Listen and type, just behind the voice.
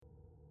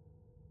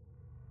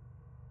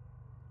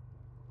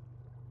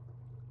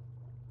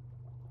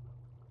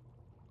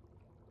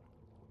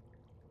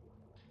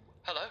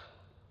Hello?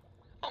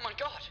 Oh my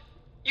god!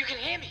 You can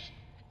hear me!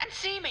 And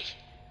see me!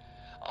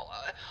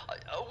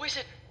 A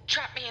wizard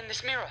trapped me in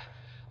this mirror.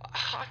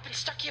 I've been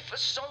stuck here for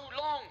so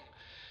long.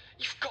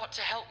 You've got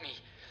to help me.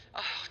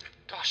 Oh,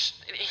 gosh,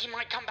 he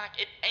might come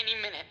back at any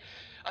minute.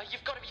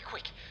 You've got to be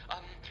quick.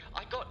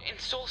 I got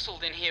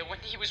ensorcelled in here when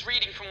he was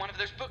reading from one of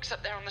those books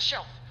up there on the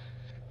shelf.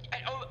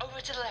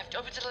 Over to the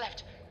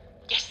left.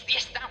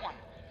 Yes, that one.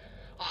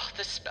 Oh,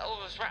 the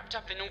spell was wrapped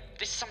up in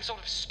some sort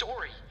of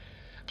story.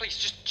 Please,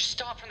 just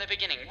start from the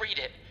beginning. Read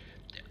it.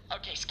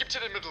 Okay, skip to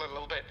the middle a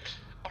little bit.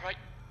 All right.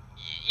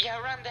 Yeah,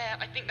 around there.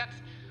 I think that's...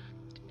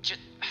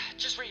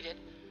 Just read it.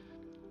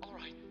 All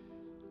right.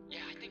 Yeah,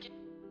 I think it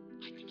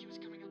was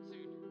coming up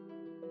soon.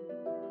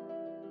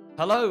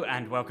 Hello,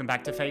 and welcome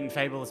back to Fate and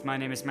Fables. My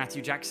name is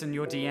Matthew Jackson,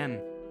 your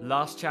DM.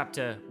 Last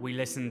chapter, we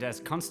listened as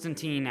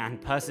Constantine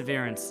and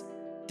Perseverance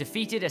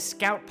defeated a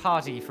scout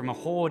party from a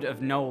horde of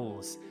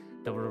gnolls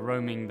that were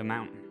roaming the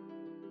mountain,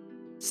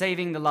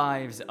 saving the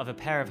lives of a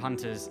pair of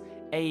hunters,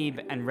 Abe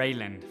and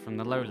Rayland, from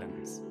the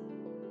lowlands.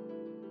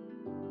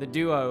 The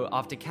duo,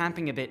 after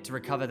camping a bit to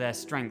recover their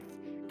strength,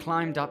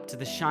 climbed up to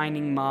the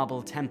shining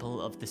marble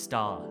Temple of the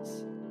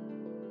Stars.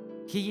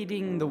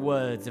 Heeding the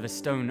words of a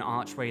stone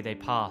archway they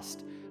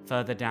passed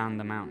further down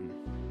the mountain,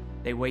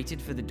 they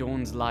waited for the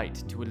dawn's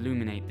light to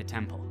illuminate the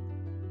temple.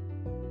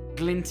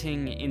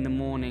 Glinting in the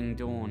morning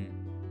dawn,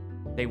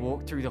 they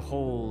walked through the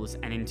halls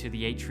and into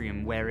the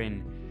atrium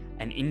wherein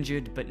an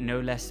injured but no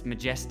less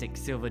majestic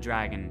silver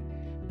dragon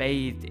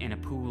bathed in a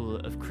pool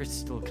of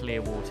crystal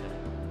clear water.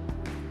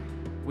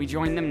 We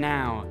join them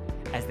now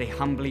as they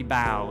humbly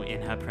bow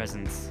in her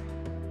presence.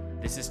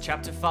 This is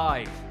Chapter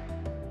 5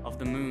 of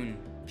the Moon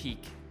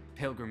Peak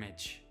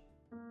Pilgrimage.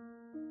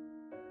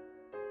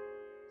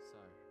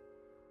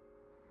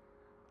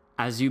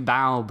 As you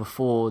bow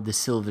before the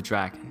silver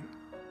dragon,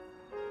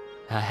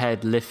 her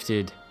head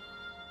lifted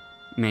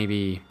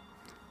maybe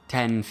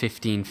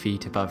 10-15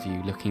 feet above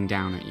you, looking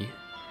down at you,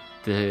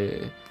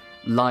 the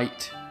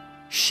light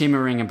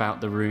shimmering about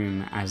the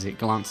room as it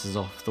glances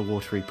off the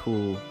watery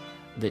pool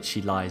that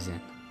she lies in.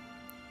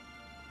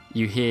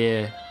 You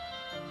hear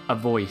a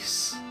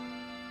voice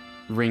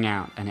ring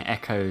out, and it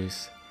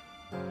echoes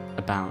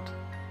about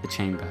the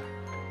chamber.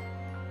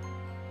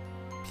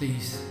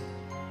 Please,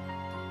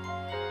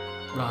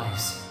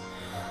 rise.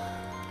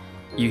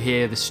 You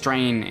hear the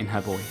strain in her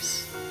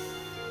voice.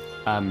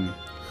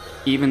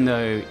 Even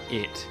though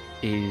it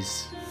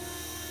is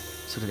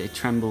it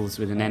trembles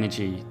with an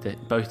energy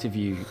that both of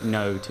you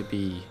know to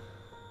be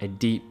a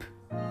deep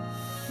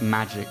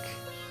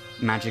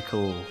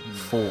magical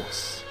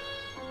force,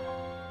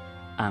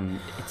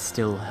 it's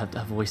still,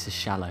 her voice is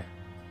shallow.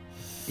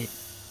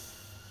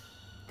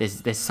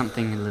 There's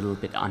something a little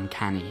bit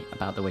uncanny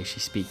about the way she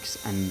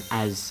speaks, and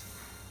as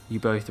you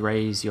both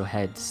raise your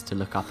heads to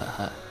look up at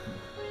her,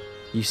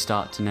 you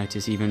start to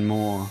notice even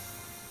more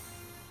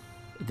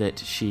that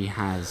she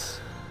has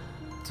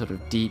sort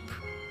of deep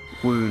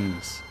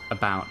wounds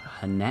about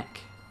her neck,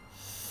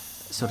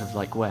 sort of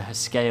like where her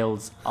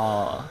scales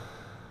are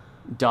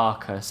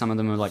darker. Some of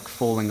them are like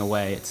falling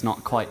away. It's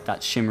not quite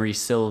that shimmery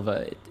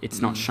silver. It's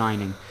not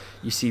shining.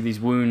 You see these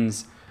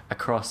wounds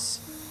across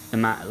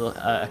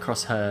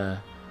across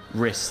her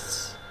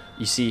wrists.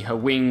 You see her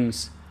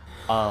wings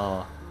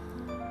are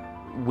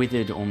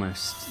withered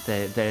almost.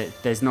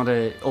 There's not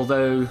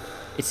although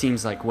it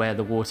seems like where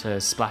the water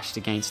splashed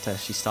against her,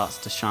 she starts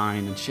to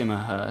shine and shimmer,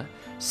 her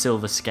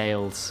silver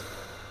scales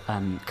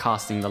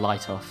casting the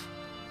light off.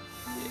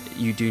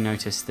 You do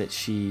notice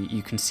that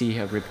you can see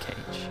her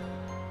ribcage.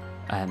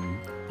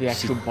 The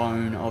actual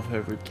bone of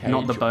her ribcage.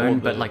 Not the bone,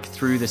 but like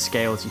through the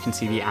scales, you can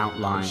see the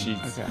outline.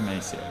 She's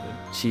emaciated.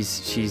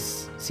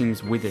 She's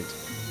seems withered.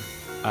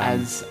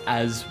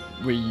 As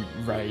we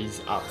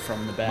raise up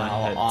from the bow,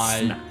 my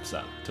head snaps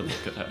up to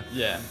look at her.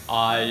 Yeah,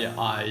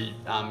 I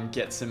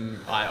get some.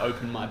 I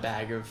open my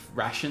bag of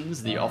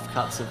rations, the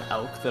offcuts of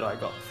elk that I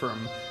got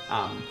from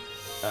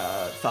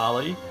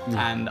Tharley,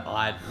 and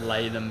I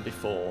lay them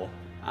before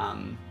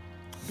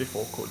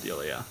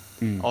Cordelia,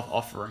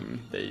 offering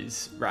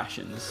these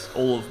rations,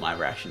 all of my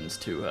rations,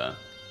 to her.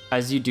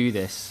 As you do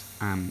this,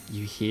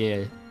 you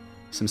hear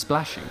some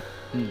splashing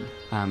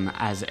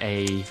as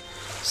a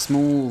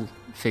small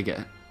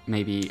figure,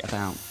 maybe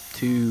about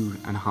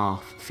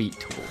 2.5 feet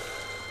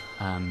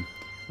tall,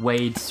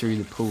 wades through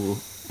the pool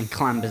and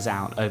clambers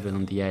out over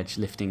on the edge,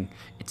 lifting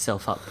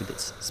itself up with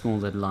its small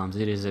little arms.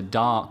 It is a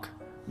dark,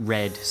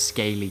 red,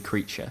 scaly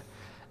creature.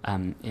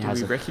 Do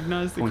we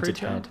recognize the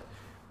creature?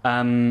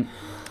 Head.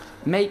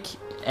 Make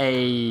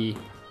a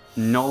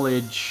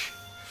knowledge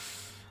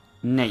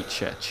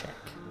nature check.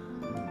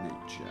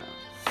 Nature.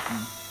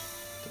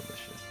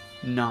 Delicious.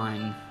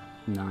 9.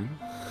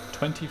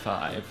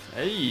 25.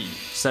 Hey.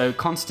 So,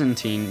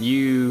 Constantine,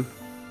 you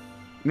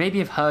maybe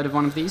have heard of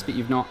one of these, but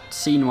you've not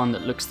seen one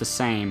that looks the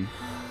same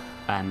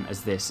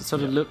as this. It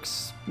sort of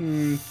looks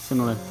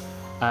similar.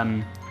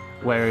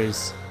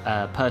 Whereas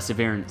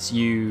Perseverance,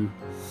 you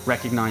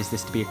recognize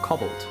this to be a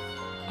kobold.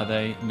 Are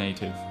they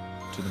native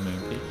to the Moon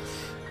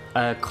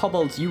Peaks?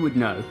 Kobolds, you would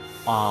know,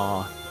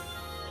 are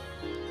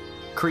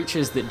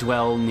creatures that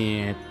dwell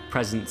near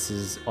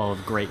presences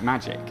of great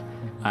magic,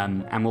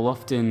 and will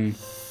often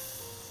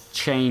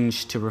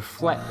change to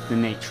reflect the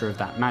nature of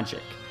that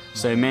magic.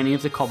 So many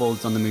of the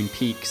kobolds on the Moon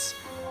Peaks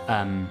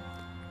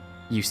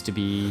used to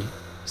be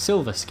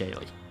silver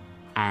scaly,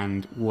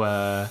 and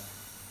were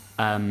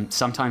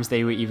sometimes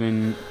they were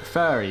even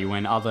furry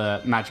when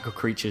other magical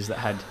creatures that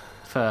had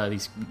fur,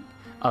 these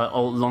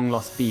old long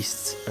lost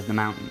beasts of the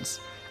mountains,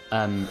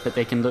 but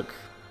they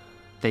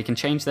can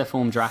change their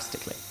form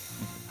drastically.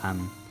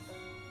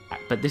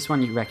 But this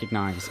one you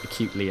recognize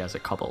acutely as a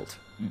kobold.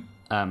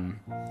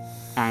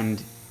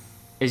 And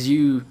as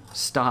you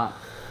start,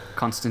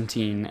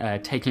 Constantine,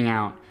 taking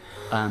out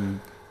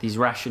these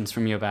rations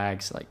from your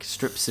bags, like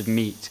strips of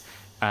meat,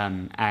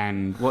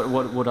 and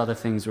what other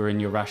things were in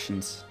your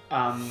rations?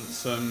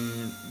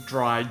 Some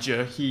dry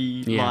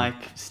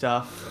jerky-like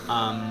stuff.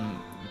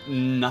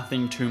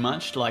 Nothing too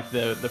much. Like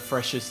the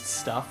freshest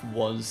stuff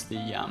was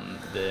the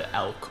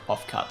elk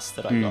offcuts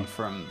that I got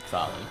from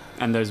Farley.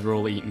 And those were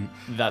all eaten.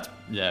 That's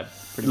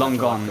pretty Long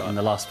much all I've gone got. in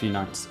the last few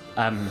nights.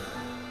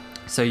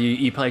 So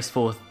you place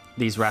forth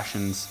these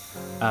rations,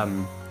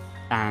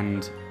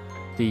 and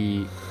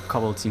the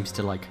kobold seems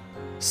to like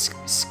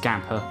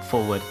scamper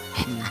forward.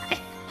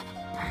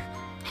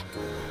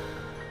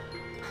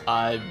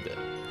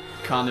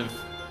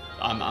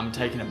 I'm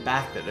taken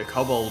aback that the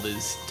kobold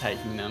is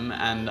taking them,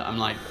 and I'm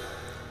like,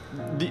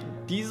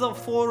 these are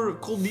for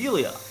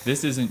Cordelia.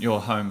 This isn't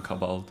your home,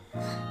 kobold.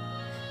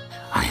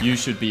 You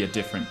should be a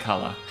different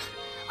color.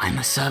 I'm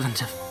a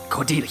servant of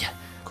Cordelia.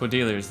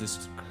 Cordelia, is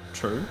this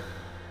true?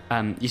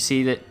 You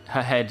see that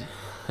her head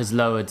has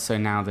lowered, so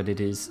now that it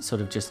is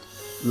sort of just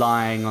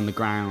lying on the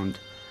ground,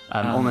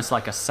 almost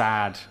like a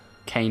sad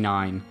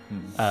canine,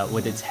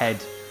 with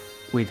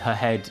her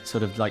head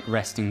sort of like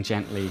resting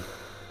gently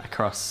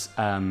across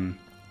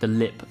the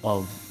lip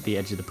of the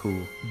edge of the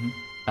pool.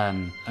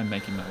 I'm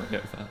making my way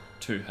over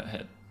to her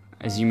head.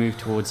 As you move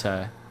towards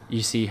her,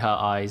 you see her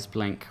eyes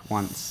blink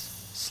once,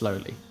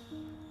 slowly.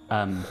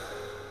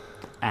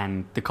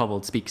 And the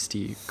kobold speaks to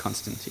you,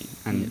 Constantine,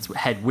 and its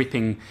head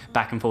whipping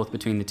back and forth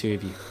between the two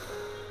of you.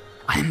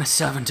 I am a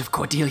servant of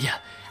Cordelia,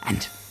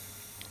 and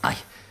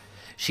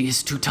she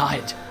is too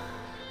tired.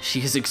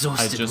 She is I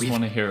exhausted. just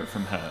want to hear it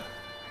from her.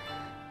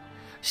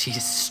 She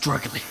is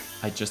struggling.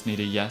 I just need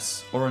a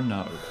yes or a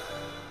no.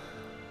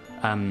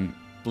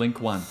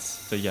 Blink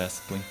once for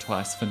yes, blink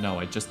twice for no.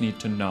 I just need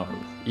to know.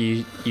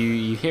 You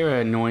hear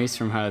a noise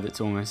from her that's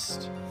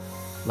almost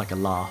like a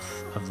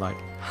laugh of like,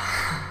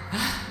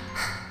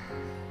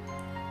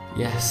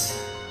 yes.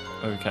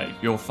 Okay,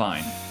 you're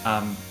fine.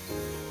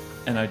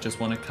 And I just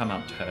want to come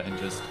up to her and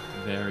just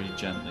very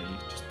gently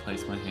just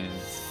place my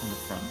hands on the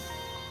front.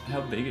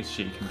 How big is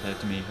she compared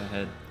to me, her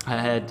head? Her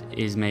head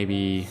is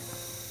maybe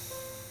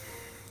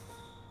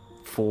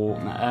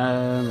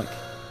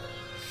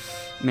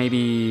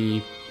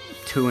maybe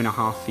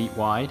 2.5 feet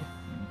wide,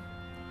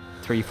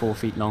 3-4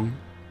 feet long.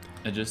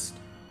 I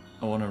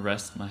want to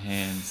rest my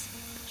hands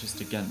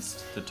just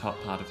against the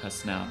top part of her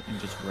snout and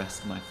just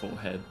rest my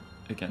forehead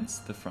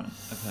against the front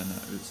of her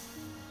nose.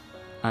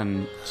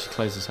 She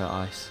closes her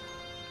eyes.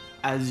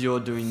 As you're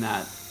doing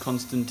that,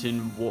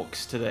 Constantine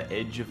walks to the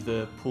edge of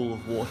the pool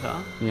of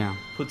water, Yeah.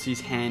 puts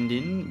his hand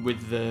in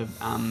with the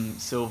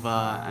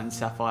silver and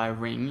sapphire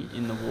ring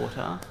in the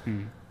water,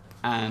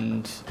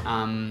 and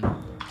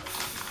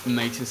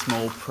makes a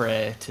small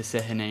prayer to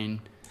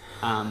Sehanine.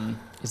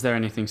 Is there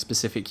anything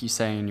specific you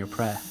say in your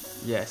prayer?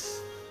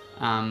 Yes.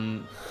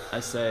 I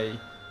say,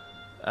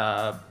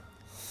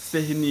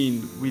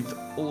 Sehanine, with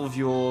all of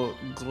your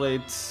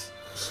great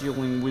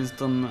healing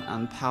wisdom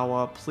and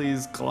power,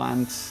 please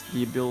grant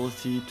the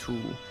ability to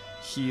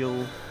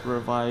heal,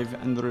 revive,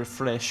 and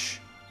refresh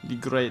the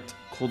great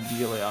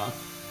Cordelia,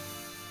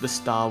 the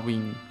Star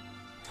Wing.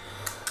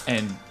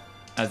 And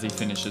as he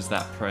finishes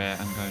that prayer,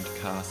 I'm going to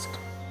cast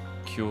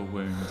Cure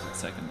Wounds at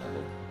 2nd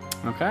level.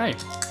 Okay.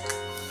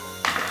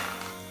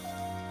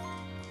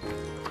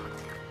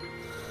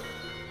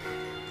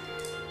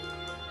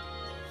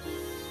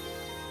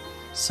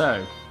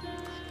 So,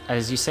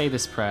 as you say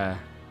this prayer,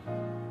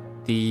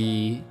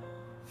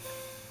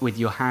 with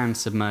your hand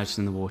submerged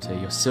in the water,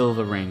 your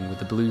silver ring with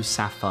the blue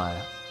sapphire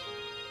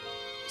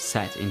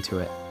set into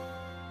it,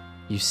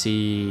 you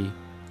see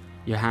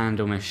your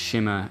hand almost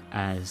shimmer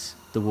as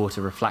the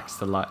water reflects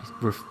the light,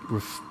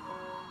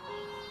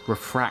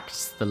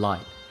 refracts the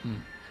light,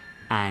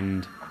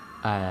 and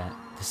the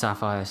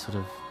sapphire sort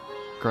of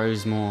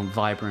grows more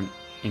vibrant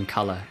in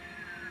color,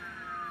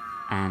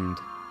 and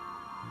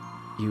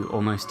you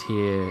almost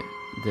hear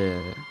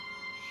the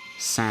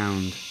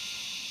sound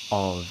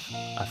of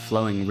a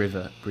flowing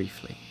river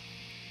briefly.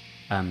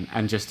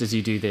 And just as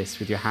you do this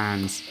with your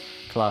hands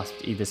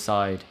clasped either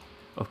side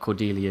of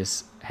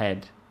Cordelia's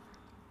head,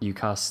 you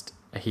cast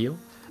a heal.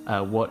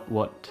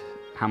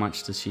 How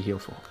much does she heal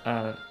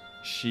for?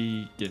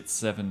 She gets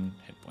 7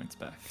 hit points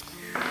back.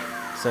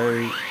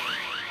 So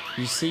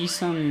you see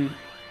some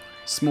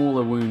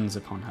smaller wounds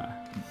upon her.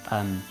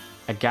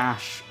 A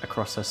gash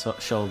across her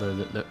shoulder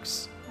that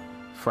looks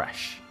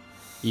fresh.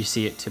 You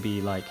see it to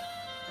be like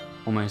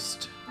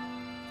almost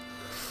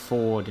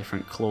 4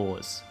 different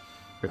claws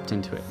ripped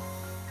into it.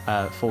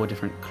 4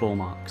 different claw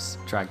marks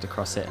dragged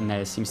across it, and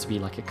there seems to be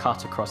like a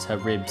cut across her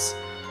ribs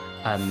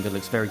that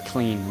looks very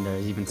clean, and there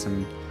is even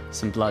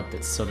some blood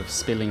that's sort of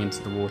spilling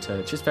into the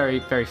water, just very,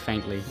 very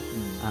faintly.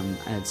 And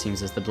it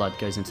seems as the blood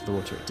goes into the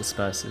water, it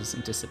disperses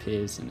and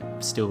disappears, and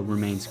it still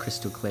remains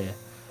crystal clear.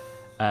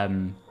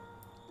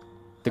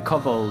 The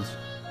kobold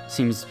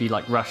seems to be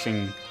like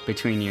rushing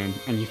between you,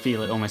 and you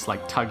feel it almost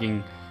like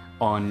tugging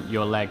on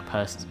your leg,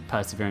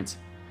 Perseverance.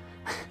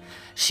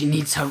 She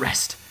needs her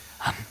rest.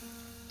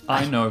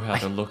 I know how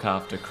to look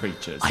after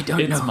creatures. I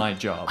don't know. It's my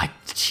job.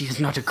 She is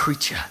not a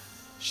creature.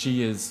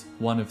 She is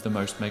one of the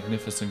most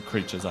magnificent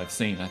creatures I've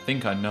seen. I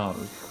think I know.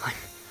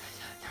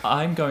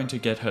 I'm going to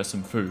get her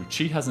some food.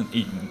 She hasn't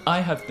eaten.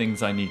 I have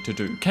things I need to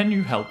do. Can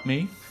you help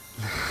me?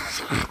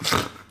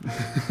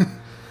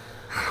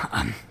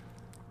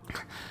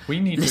 We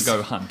need to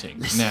go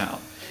hunting now.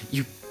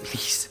 You,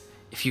 please,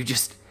 if you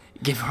just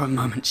give her a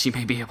moment, she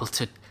may be able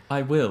to...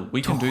 I will.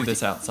 We can do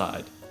this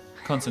outside.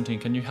 Constantine,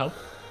 can you help?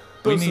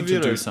 We need to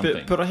do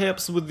something.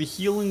 Perhaps with the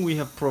healing we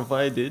have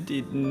provided,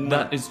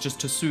 that is just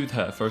to soothe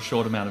her for a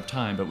short amount of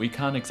time, but we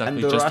can't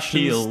exactly and the just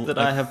heal. Rations that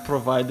I have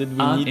provided,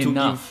 we need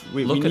enough. to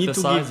give. Look at the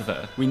size of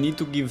her. We need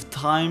to give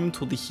time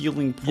to the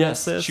healing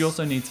process. Yes, she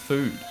also needs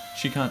food.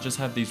 She can't just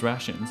have these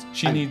rations.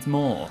 She needs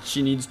more.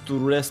 She needs to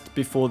rest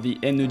before the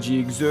energy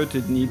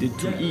exerted needed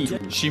to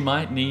eat. She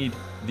might need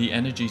the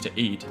energy to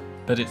eat,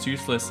 but it's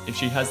useless if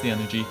she has the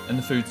energy and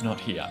the food's not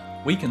here.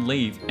 We can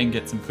leave and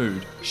get some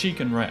food. She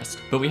can rest,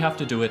 but we have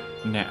to do it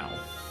now.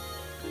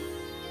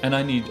 And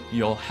I need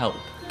your help.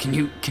 Can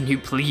you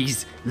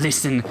please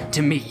listen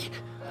to me?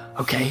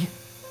 Okay?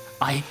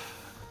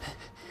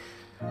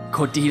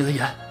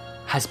 Cordelia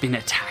has been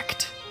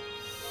attacked.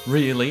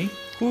 Really?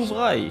 Who's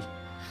I?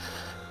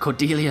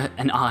 Cordelia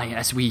and I,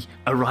 as we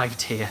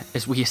arrived here,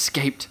 as we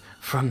escaped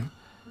from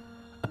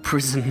a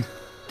prison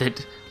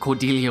that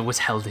Cordelia was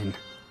held in,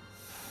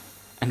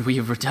 and we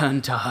have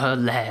returned to her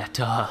lair,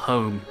 to her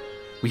home,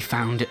 we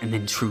found an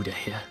intruder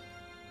here.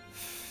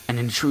 An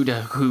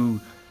intruder who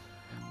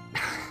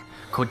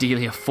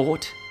Cordelia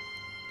fought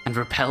and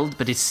repelled,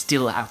 but is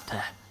still out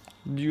there.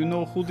 Do you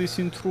know who this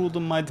intruder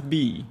might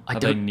be? Are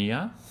they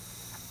near?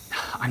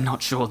 I'm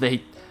not sure.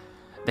 They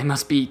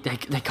must be. They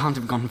can't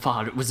have gone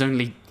far. It was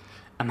only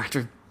a matter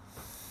of...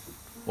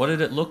 What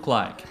did it look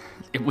like?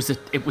 It was a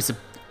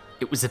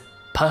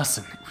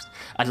person. It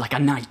was like a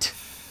knight.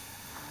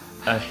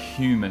 A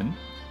human?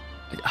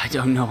 I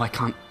don't know. I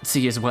can't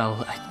see as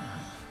well.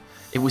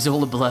 It was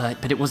all a blur,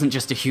 but it wasn't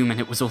just a human.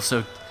 It was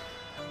also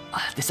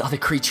this other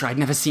creature. I'd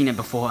never seen it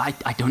before.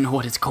 I don't know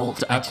what it's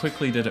called. How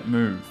quickly did it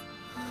move?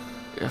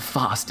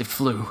 Fast. It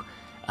flew.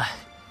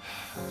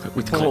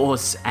 With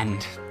claws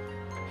and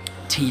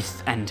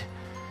teeth and...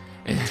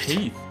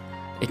 teeth?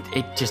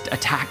 It just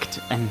attacked,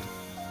 and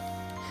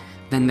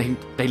then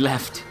they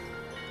left.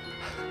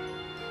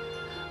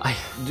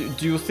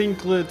 Do you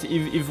think that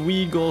if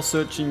we go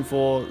searching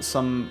for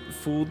some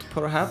food,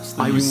 perhaps,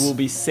 then you will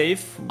be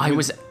safe?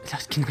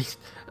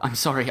 I'm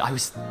sorry, I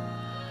was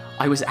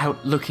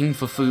out looking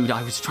for food.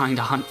 I was trying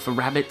to hunt for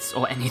rabbits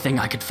or anything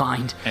I could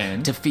find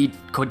to feed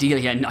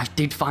Cordelia, and I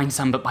did find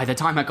some, but by the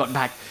time I got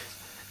back,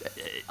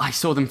 I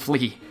saw them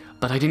flee.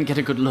 But I didn't get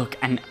a good look,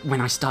 and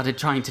when I started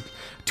trying to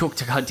talk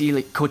to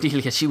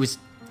Cordelia, she was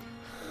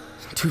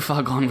too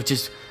far gone, which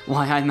is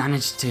why I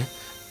managed to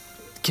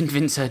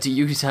convince her to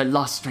use her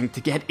last strength to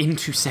get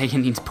into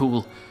Sayanine's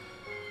pool.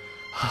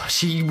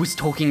 She was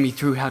talking me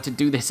through how to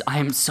do this.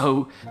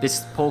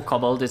 This poor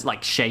kobold is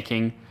like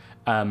shaking.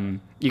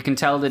 You can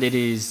tell that it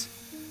is,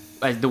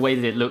 the way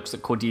that it looks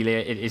at Cordelia,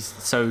 it is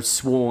so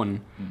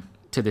sworn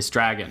to this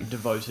dragon.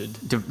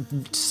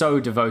 Devoted. So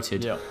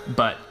devoted, yeah.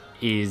 But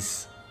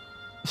is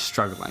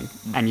struggling.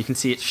 And you can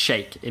see it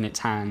shake in its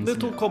hands.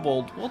 Little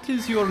kobold, what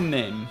is your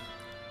name?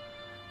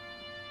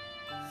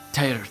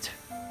 Tired.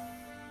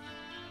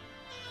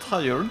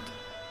 Tired?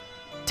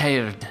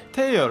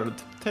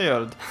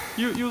 Tired.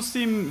 You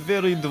seem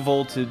very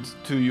devoted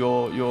to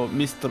your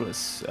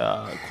mistress,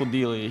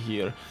 Cordelia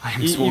here. I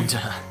am sworn to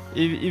her.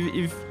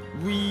 If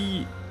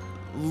we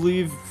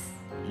leave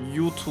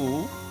you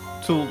two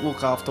to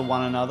look after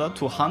one another,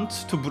 to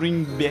hunt, to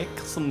bring back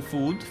some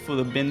food for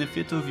the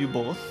benefit of you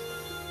both,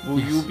 will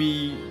you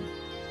be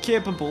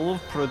capable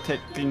of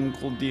protecting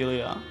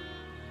Cordelia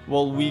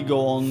while we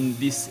go on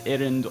this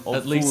errand of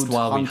at least food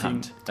while hunting we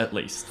hunt, at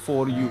least.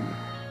 For you?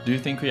 Do you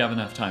think we have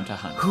enough time to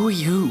hunt? Who are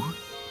you?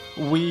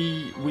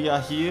 We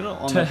are here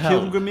on to a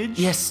help. pilgrimage.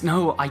 Yes,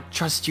 no, I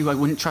trust you. I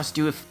wouldn't trust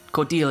you if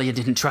Cordelia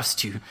didn't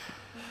trust you.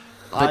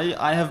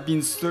 I have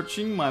been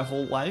searching my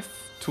whole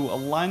life to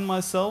align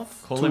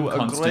myself Call to him a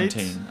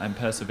Constantine. I'm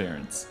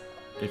Perseverance,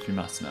 if you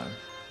must know.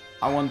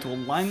 I want to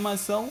align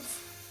myself.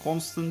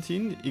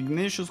 Constantine,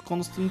 Ignatius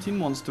Constantine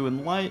wants to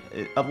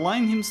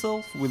align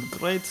himself with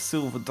Great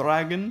Silver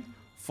Dragon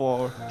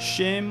for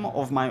shame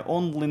of my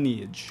own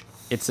lineage.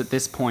 It's at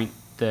this point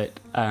that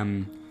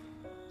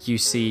you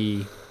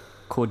see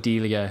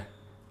Cordelia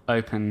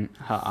open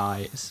her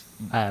eyes.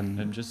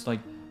 And just like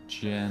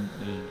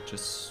gently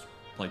just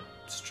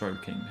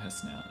stroking her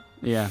snout.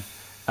 Yeah.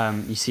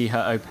 You see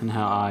her open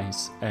her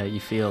eyes. You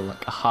feel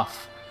like a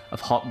huff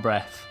of hot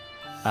breath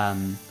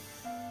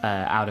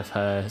out of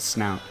her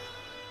snout.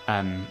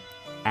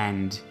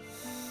 And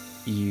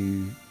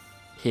you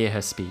hear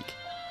her speak.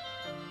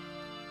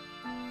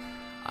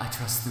 I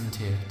trust them,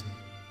 Tyr.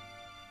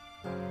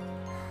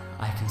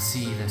 I can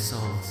see their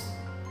souls.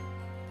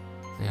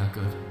 They are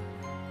good.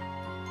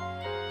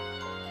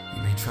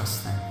 You may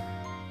trust them.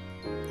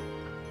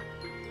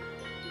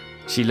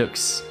 She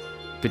looks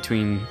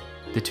between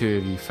the two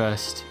of you,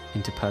 first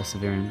into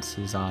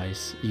Perseverance's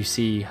eyes. You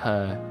see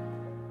her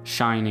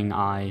shining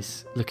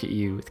eyes look at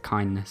you with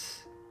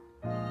kindness.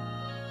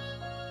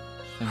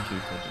 Thank you,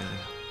 Cordelia.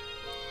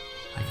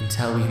 I can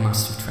tell you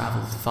must have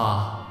travelled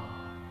far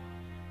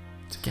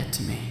to get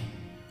to me.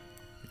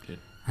 You did.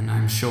 And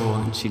I'm sure,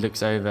 and she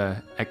looks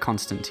over at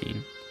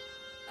Constantine,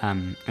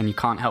 and you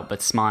can't help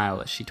but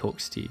smile as she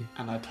talks to you.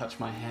 And I touch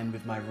my hand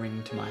with my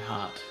ring to my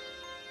heart.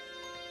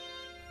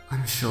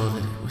 I'm sure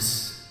that it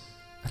was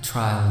a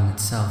trial in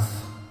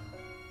itself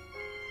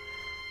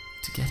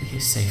to get here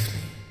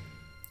safely.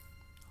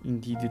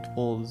 Indeed it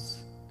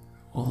was.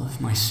 All of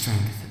my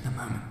strength at the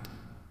moment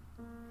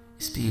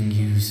is being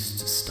used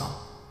to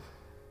stop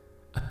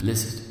a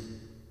blizzard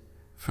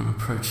from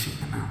approaching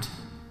the mountain.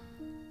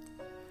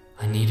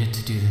 I needed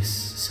to do this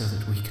so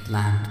that we could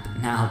land, but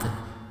now that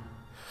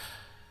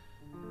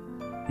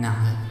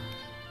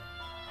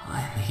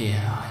I am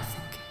here, I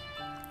think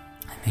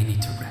I may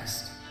need to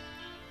rest.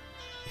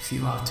 If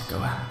you are to go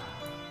out,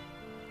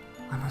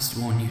 I must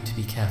warn you to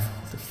be careful.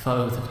 The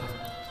foe that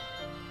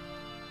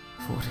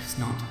I've fought is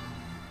not.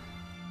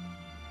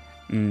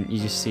 And you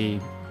just see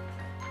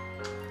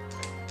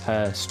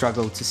her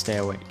struggle to stay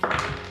awake,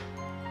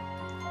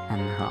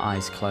 and her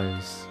eyes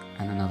close,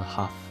 and another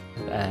huff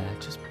of air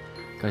just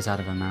goes out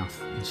of her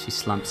mouth, and she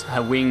slumps.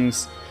 Her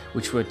wings,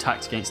 which were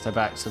tucked against her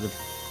back, sort of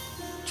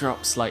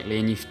drop slightly,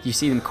 and you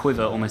see them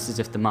quiver almost as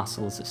if the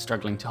muscles are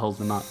struggling to hold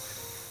them up,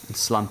 and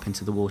slump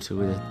into the water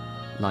with a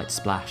light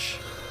splash.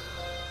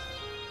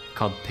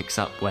 Cobb picks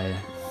up where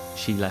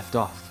she left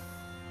off.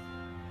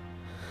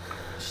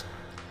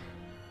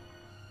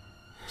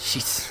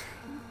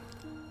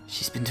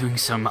 She's been doing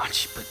so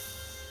much, but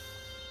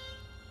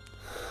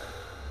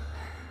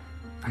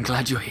I'm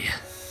glad you're here.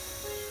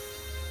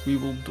 We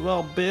will do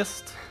our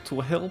best to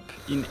help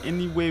in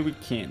any way we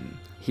can.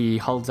 He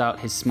holds out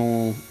his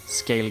small,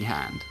 scaly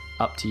hand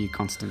up to you,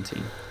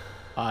 Constantine.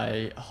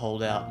 I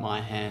hold out my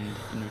hand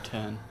in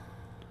return.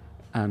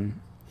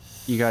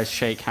 You guys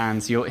shake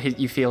hands.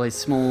 You feel his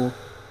small,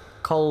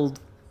 cold,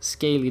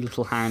 scaly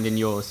little hand in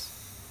yours.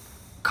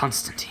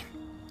 Constantine.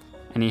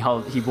 And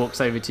he walks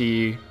over to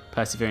you,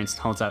 Perseverance,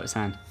 and holds out his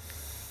hand.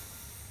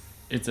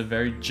 It's a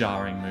very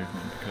jarring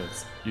movement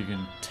because you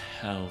can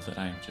tell that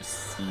I'm just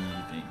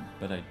seething,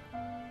 but I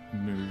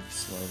move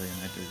slowly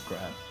and I do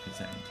grab his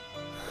hand.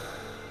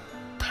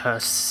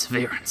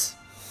 Perseverance.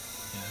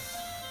 Yes.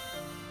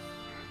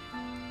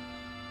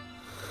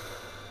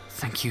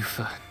 Thank you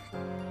for...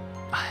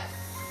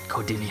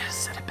 Cordelia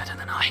said it better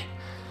than I.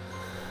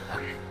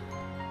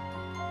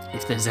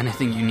 If there's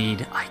anything you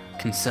need, I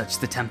can search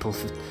the temple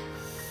for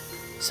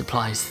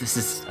supplies. This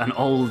is an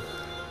old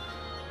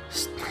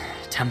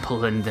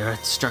temple, and there are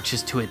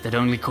structures to it that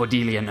only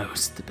Cordelia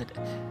knows. But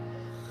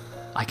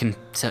I can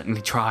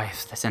certainly try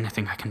if there's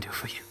anything I can do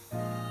for you.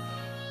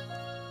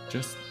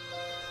 Just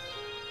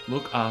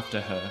look after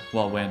her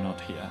while we're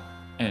not here,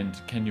 and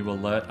can you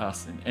alert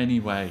us in any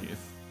way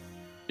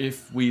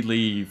if we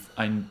leave?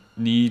 I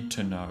need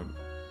to know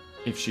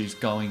if she's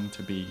going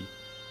to be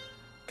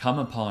come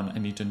upon. I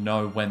need to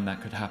know when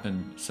that could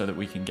happen so that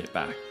we can get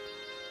back.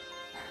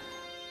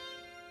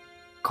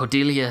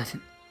 Cordelia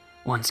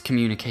once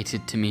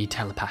communicated to me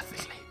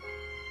telepathically,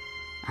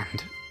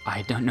 and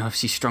I don't know if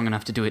she's strong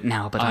enough to do it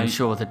now, but I'm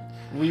sure that...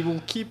 We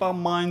will keep our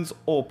minds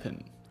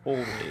open,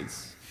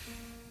 always.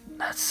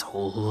 That's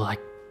all I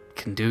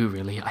can do,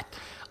 really.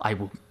 I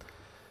will...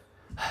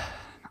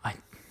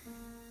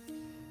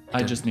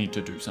 I just need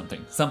to do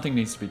something. Something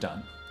needs to be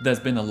done. There's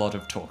been a lot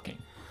of talking,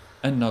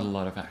 and not a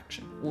lot of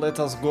action. Let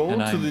us go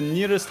to the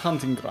nearest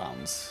hunting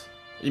grounds,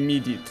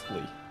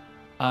 immediately.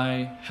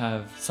 I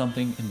have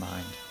something in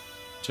mind.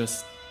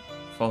 Just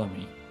follow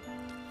me.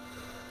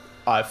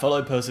 I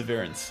follow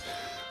Perseverance.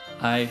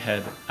 I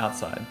head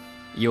outside.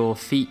 Your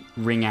feet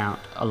ring out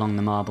along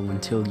the marble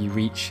until you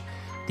reach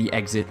the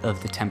exit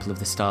of the Temple of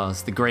the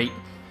Stars. The great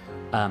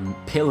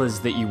pillars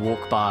that you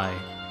walk by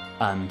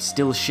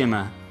still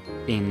shimmer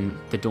in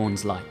the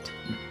dawn's light.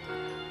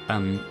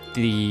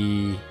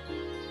 The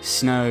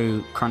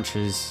snow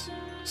crunches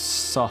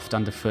soft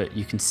underfoot.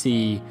 You can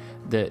see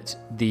that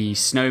the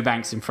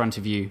snowbanks in front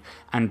of you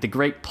and the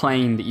great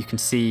plain that you can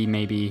see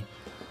maybe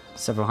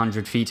several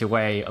hundred feet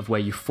away of where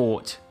you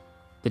fought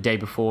the day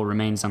before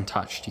remains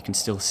untouched. You can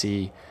still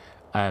see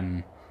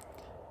a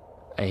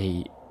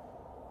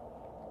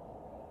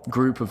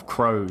group of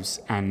crows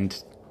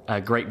and a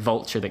great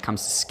vulture that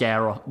comes to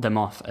scare them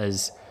off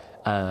as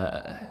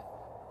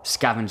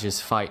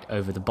scavengers fight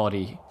over the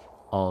body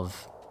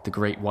of the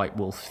great white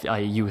wolf,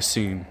 you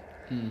assume.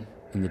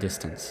 in the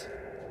distance.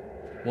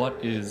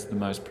 What is the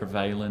most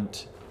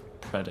prevalent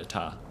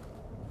predator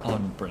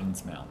on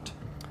Bryn's Mount?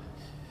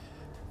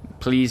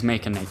 Please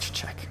make a nature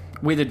check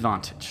with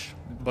advantage.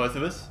 Both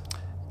of us?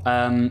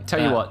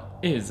 Tell you what,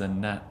 Is a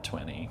nat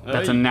 20.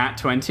 that's a nat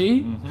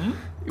 20? Mm-hmm.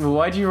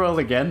 Why'd you roll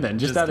again then?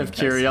 Just out in of case.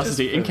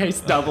 curiosity, in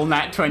case double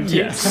nat 20?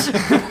 Yes.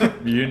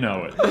 You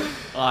know it.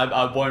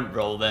 I won't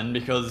roll then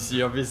because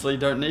you obviously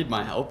don't need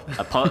my help.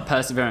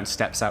 Perseverance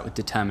steps out with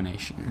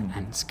determination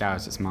and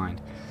scours its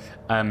mind.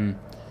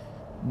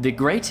 The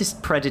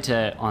greatest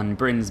predator on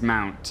Bryn's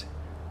Mount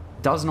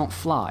does not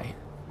fly.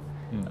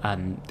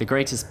 The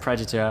greatest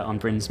predator on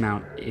Bryn's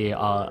Mount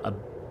are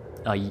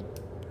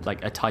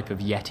like a type of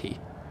yeti.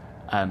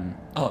 That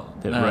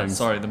roams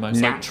sorry, the most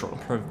natural.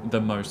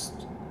 The most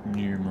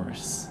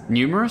numerous.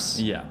 Numerous?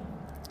 Yeah.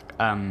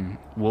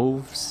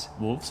 Wolves,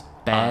 Wolves?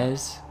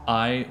 bears.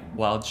 I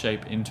wild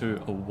shape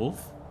into a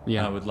wolf.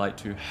 Yeah. I would like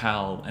to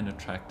howl and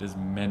attract as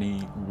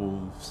many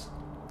wolves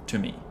to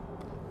me.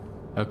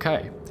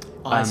 Okay.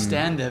 I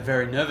stand there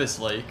very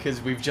nervously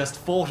because we've just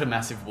fought a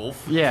massive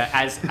wolf. Yeah,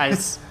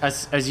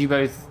 as you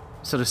both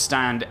sort of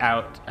stand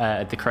out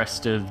at the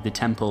crest of the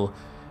temple,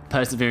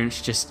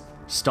 Perseverance just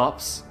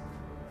stops,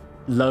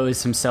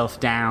 lowers himself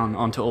down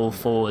onto all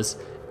fours,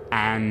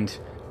 and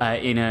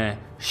in a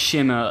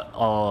shimmer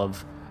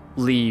of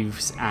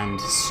leaves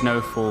and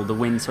snowfall, the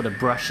wind sort of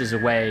brushes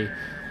away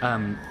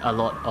a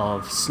lot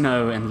of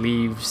snow and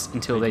leaves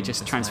until they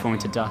just transform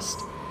into dust,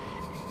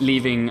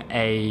 leaving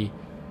a...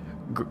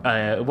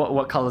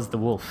 what color's the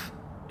wolf?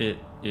 It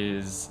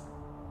is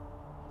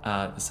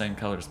the same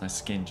color as my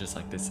skin, just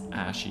like this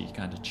ashy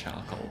kind of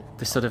charcoal.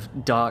 This sort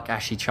of dark,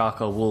 ashy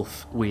charcoal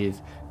wolf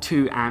with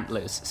 2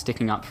 antlers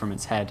sticking up from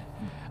its head.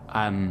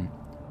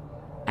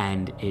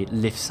 And it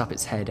lifts up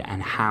its head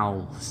and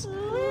howls.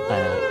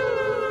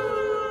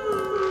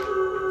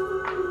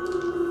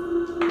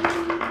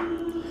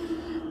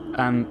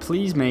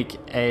 Please make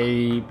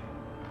a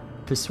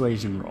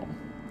persuasion roll.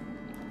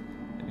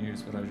 And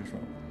use what I just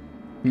rolled.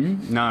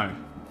 No.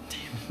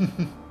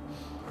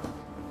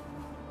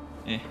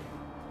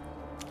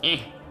 Eh.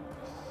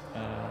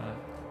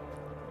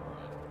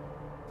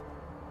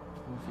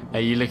 Are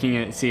you looking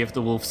at see if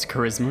the wolf's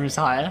charisma is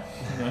higher?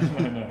 No.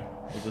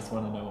 I just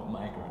want to know what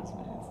my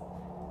charisma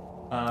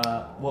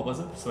is. What was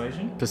it?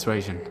 Persuasion?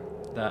 Persuasion.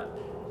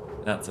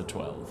 That's a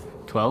 12.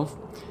 12.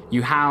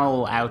 You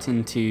howl out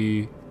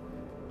into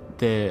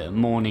the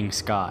morning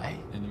sky.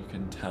 And you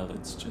can tell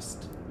it's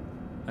just...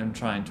 I'm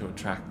trying to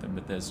attract them,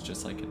 but there's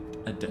just like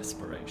a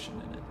desperation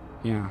in it.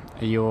 Yeah,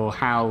 your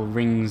howl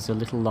rings a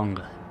little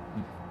longer.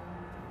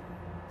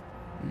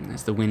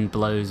 As the wind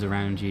blows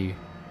around you,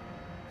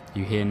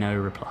 you hear no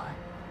reply.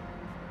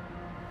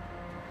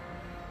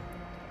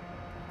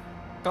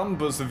 Come,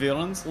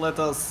 Perseverance, let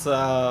us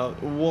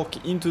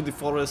walk into the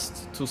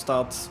forest to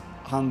start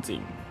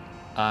hunting.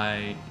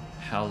 I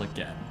howl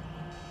again.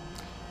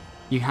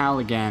 You howl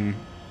again.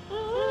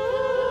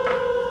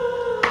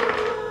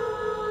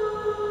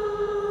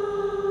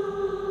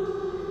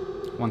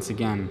 Once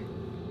again,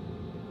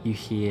 you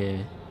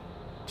hear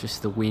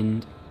just the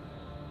wind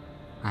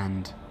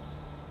and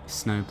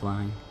snow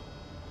blowing.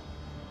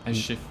 I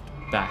shift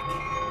back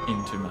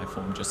into my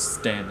form, just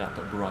stand up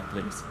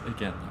abruptly.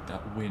 Again, like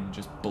that wind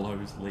just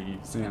blows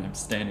leaves, Yeah. and I'm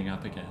standing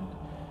up again.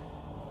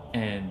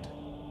 And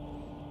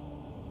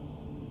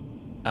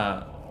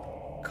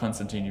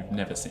Constantine, you've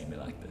never seen me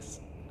like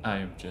this. I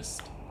am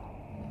just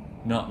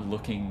not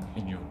looking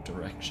in your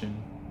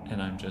direction,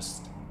 and I'm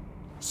just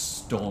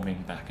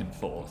storming back and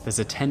forth. There's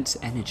a tense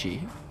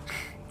energy,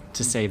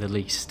 to say the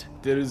least.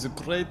 There is a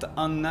great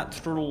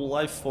unnatural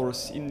life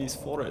force in this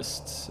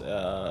forest,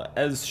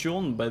 as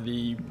shown by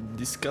the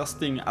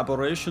disgusting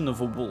aberration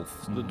of a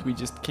wolf that we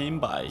just came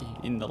by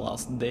in the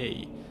last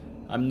day.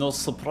 I'm not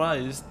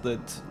surprised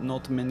that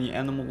not many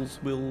animals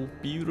will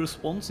be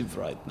responsive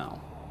right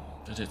now.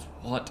 But it's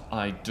what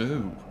I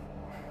do.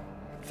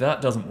 If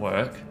that doesn't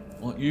work,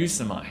 what use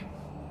am I?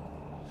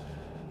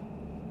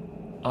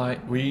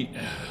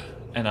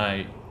 And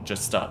I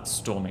just start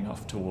storming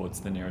off towards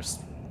the nearest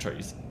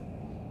trees.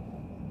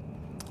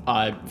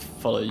 I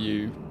follow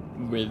you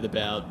with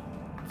about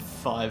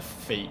 5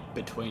 feet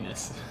between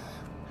us.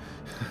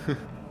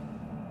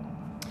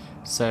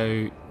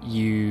 So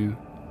you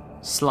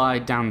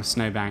slide down the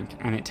snowbank,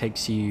 and it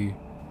takes you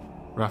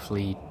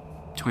roughly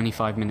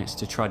 25 minutes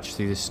to trudge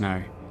through the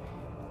snow.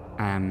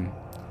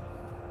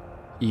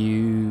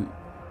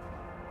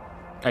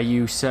 Are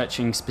you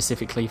searching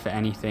specifically for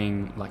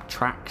anything like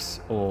tracks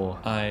or?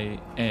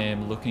 I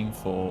am looking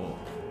for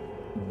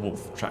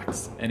wolf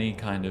tracks. Any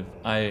kind of...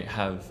 I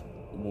have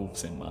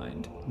wolves in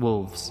mind.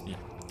 Wolves. Yeah.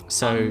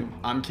 So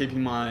I'm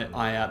keeping my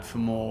eye out for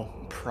more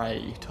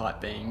prey type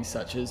beings,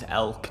 such as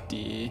elk,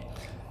 deer,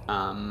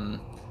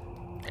 and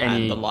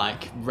the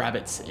like,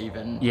 rabbits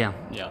even. yeah.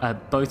 Yeah.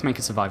 Both make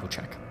a survival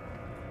check.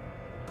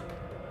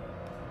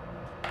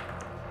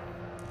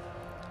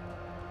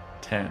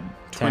 10.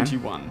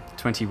 21.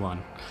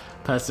 21.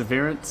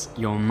 Perseverance,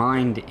 your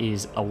mind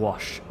is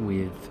awash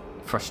with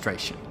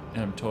frustration.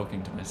 And I'm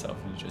talking to myself,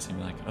 and you just seem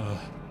like, ugh,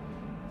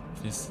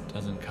 this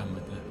doesn't come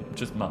with the...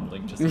 Just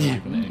mumbling, just Yeah,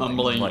 anything.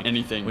 mumbling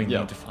anything, We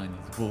yeah. need to find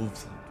these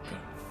wolves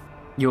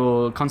and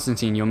go.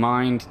 Constantine, your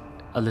mind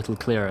a little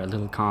clearer, a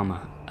little calmer.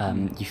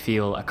 You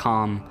feel a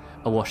calm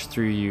awash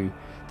through you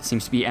that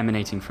seems to be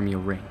emanating from your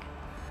ring.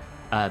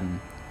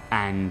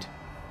 And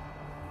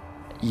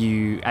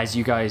as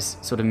you guys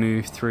sort of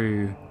move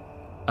through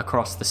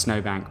across the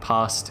snowbank,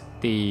 past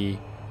the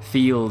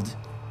field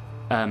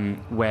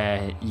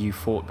where you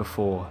fought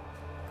before,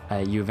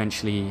 you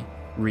eventually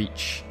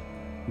reach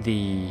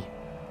the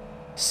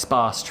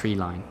sparse tree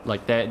line.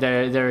 Like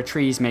there are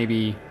trees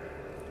maybe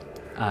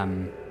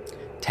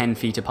 10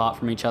 feet apart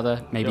from each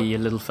other, maybe a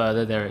little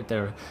further.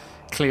 There are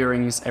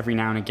clearings every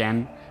now and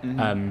again.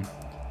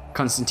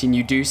 Constantine,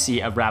 you do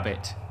see a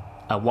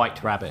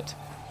white rabbit,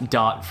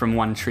 dart from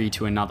one tree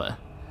to another.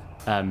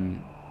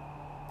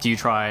 Do you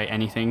try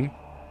anything?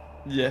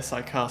 Yes,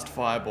 I cast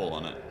Fireball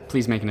on it.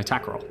 Please make an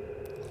attack roll.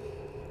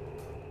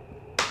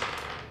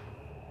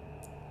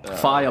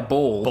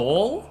 Fireball.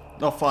 Ball?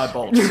 Oh,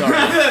 Firebolt,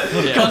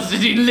 sorry. Yeah.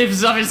 Constantine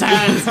lifts up his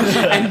hands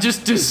and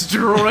just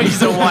destroys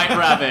a white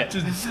rabbit.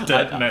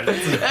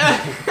 Detonates.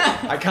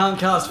 I can't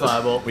cast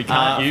Fireball. We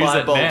can't use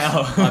it Firebolt,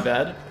 now. My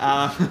bad.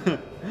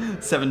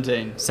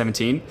 17.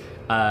 17.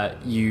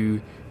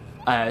 You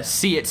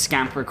see it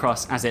scamper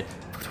across as it...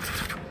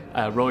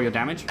 roll your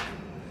damage.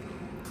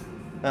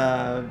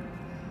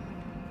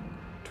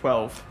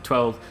 12.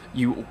 12.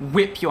 You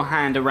whip your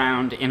hand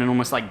around in an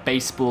almost like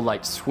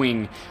baseball-like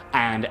swing,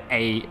 and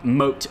a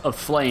mote of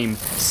flame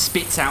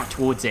spits out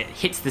towards it,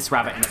 hits this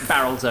rabbit, and it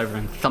barrels over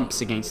and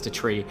thumps against a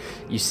tree.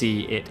 You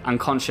see it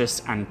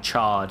unconscious and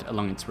charred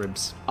along its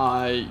ribs.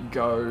 I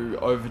go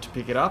over to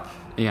pick it up.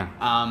 Yeah.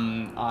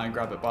 I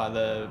grab it by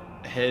the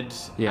head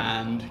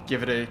and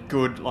give it a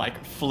good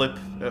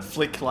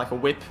flick like a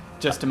whip,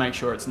 just to make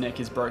sure its neck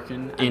is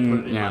broken, and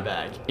put it in my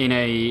bag. In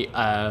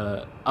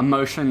a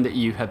motion that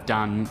you have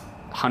done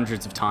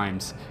hundreds of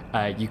times,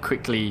 you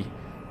quickly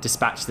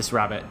dispatch this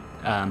rabbit,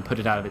 put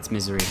it out of its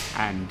misery,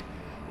 and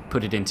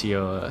put it into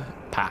your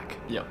pack.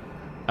 Yep.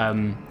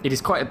 It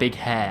is quite a big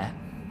hair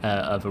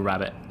of a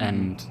rabbit,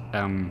 and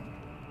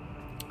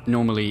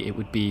normally it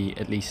would be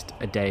at least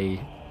a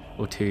day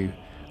or two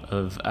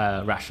of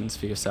rations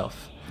for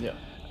yourself. Yep.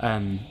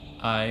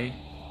 I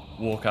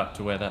walk up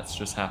to where that's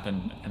just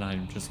happened, and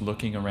I'm just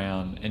looking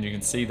around, and you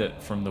can see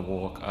that from the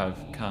walk I've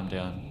calmed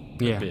down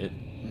a bit.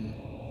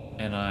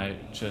 And I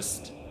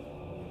just,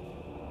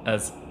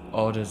 as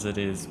odd as it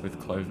is with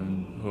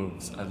cloven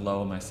hooves, I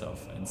lower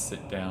myself and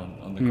sit down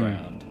on the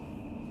ground.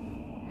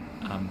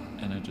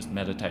 And I just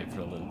meditate for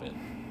a little bit.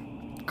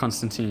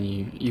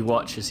 Constantine, you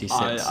watch as he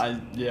sits. I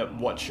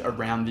watch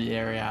around the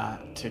area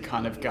to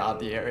kind of guard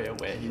the area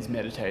where he's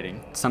meditating.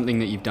 Something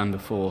that you've done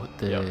before.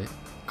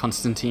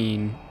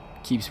 Constantine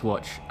keeps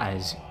watch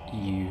as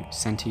you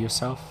center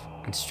yourself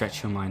and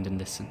stretch your mind and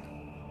listen.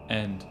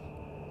 And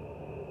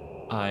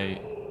I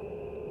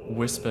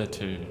whisper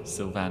to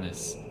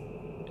Sylvanus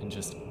and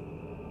just,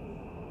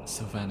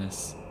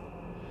 Sylvanus,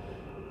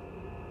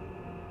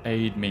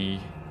 aid me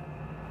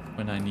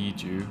when I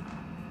need you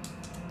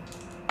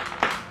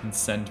and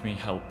send me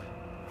help.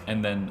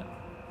 And then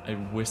I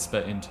whisper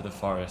into the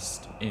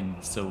forest in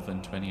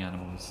Sylvan 20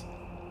 animals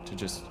to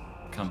just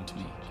come to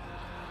me.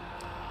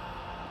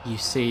 You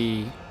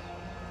see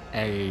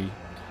a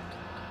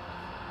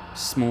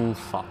small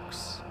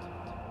fox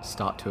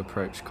start to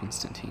approach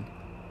Constantine.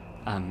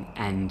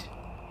 And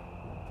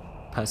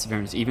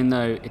Perseverance, even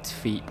though its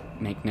feet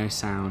make no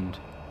sound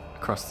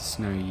across the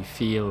snow, you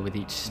feel with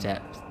each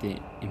step the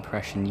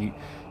impression.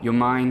 Your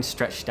mind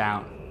stretched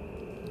out,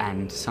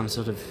 and some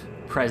sort of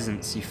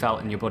presence you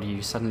felt in your body.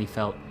 You suddenly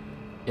felt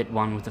at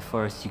one with the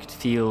forest. You could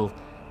feel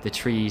the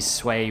trees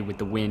sway with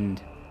the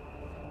wind,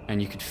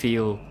 and you could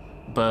feel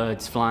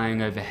birds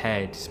flying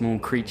overhead, small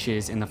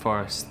creatures in the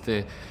forest,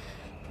 the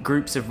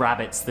groups of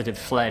rabbits that have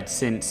fled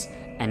since,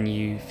 and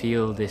you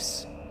feel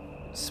this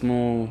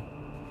small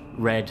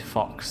red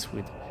fox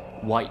with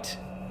white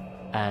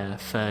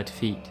furred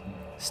feet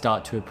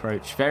start to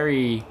approach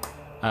very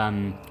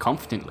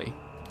confidently.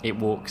 It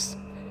walks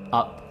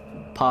up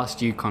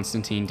past you,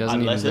 Constantine,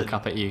 doesn't even look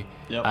up at you,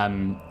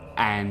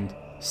 and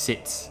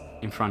sits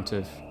in front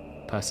of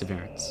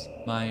Perseverance.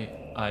 My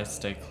eyes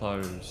stay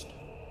closed,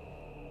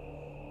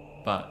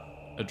 but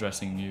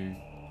addressing you,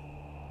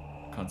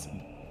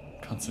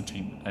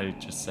 Constantine, I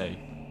just say,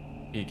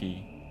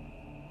 Iggy,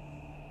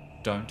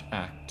 don't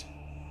act.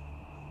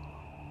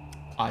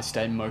 I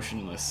stay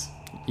motionless.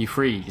 You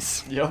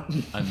freeze. Yep.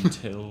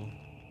 Until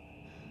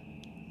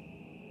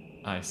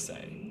I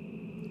say.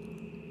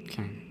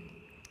 Okay.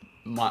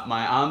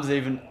 My arms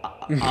even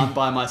aren't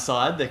by my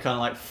side. They're kind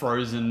of like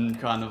frozen,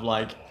 kind of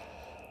like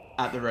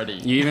at the ready.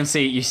 You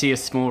see a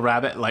small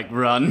rabbit like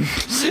run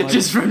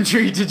just from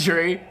tree to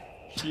tree.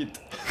 Shit.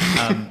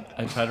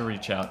 I try to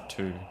reach out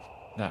to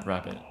that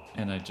rabbit,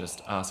 and I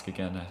just ask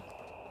again,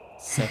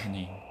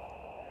 17,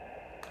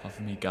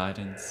 offer me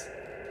guidance,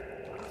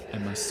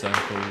 and my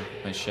circle,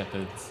 my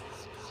shepherds,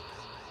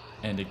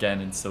 and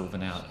again in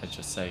Sylvan out, I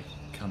just say,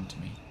 come to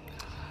me.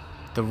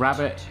 The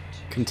rabbit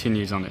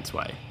continues on its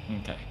way.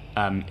 Okay.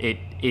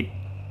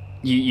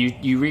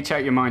 You reach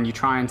out your mind, you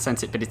try and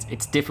sense it, but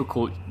it's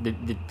difficult.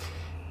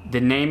 The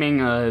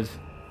naming of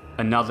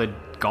another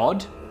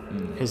god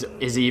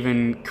has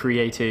even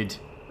created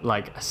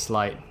like a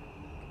slight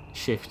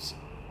shift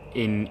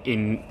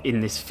in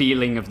this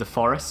feeling of the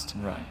forest.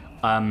 Right.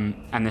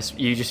 And this,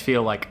 you just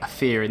feel like a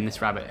fear in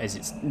this rabbit as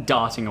it's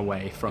darting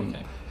away from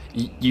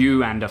Okay.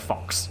 you and a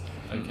fox.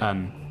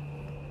 Okay.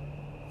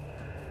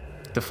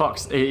 The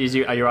fox are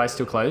your eyes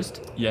still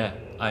closed? Yeah,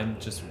 I'm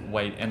just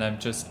and I'm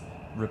just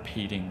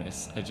repeating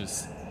this. I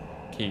just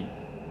keep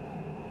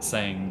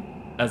saying,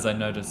 as I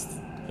noticed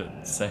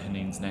that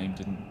Sehanin's name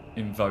didn't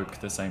invoke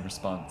the same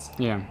response.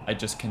 Yeah. I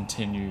just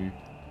continue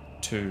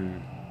to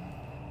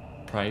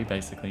pray,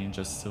 basically, and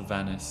just,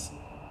 Sylvanas,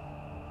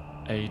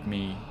 aid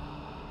me,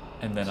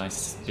 and then I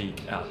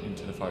speak out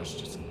into the forest,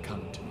 just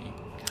come to me.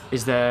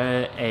 Is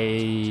there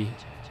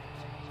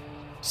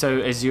so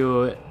as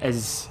your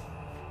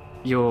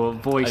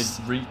voice...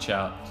 I reach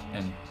out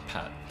and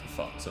pat the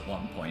fox at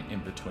one point in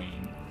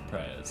between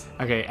prayers.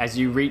 Okay, as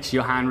you reach,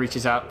 your hand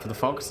reaches out for the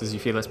fox as you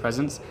feel its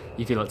presence.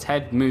 You feel its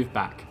head move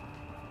back.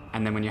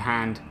 And then when your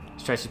hand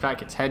stretches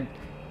back, its head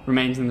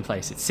remains in the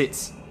place. It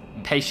sits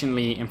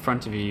patiently in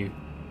front of you,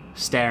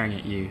 staring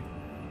at you,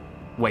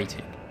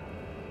 waiting.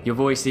 Your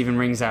voice even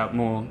rings out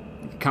more,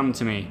 come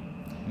to me.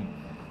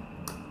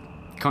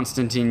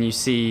 Constantine, you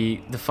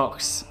see the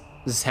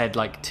fox's head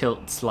like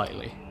tilt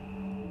slightly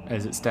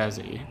as it stares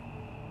at you.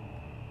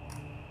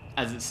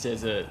 As it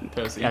stares at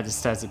Percy. As it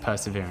stares at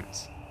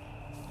Perseverance.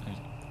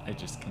 I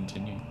just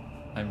continue.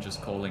 I'm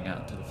just calling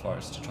out to the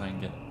forest to try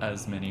and get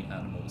as many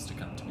animals to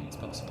come to me as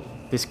possible.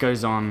 This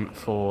goes on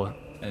for...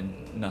 And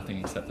nothing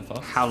except the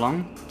fox? How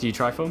long do you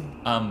try for?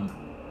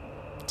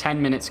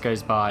 10 minutes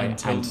goes by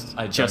Until and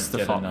I just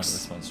don't the get another fox.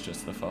 response,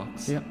 just the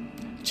fox. Yep.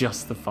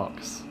 Just the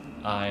fox.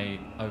 I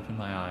open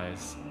my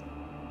eyes.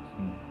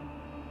 And,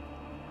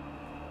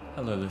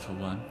 hello, little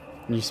one.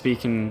 And you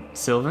speak in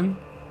Sylvan.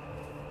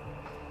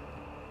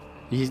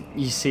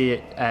 You see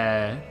it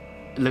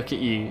look at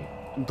you,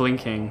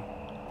 blinking,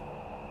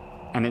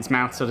 and its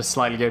mouth sort of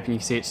slightly open. You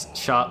see its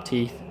sharp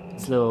teeth,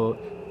 its little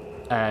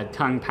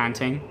tongue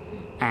panting,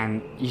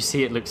 and you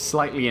see it look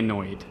slightly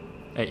annoyed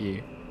at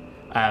you.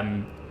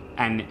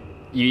 And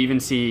you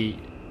even see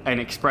an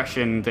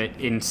expression that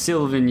in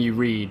Sylvan you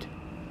read,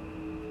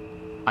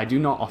 I do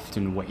not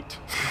often wait.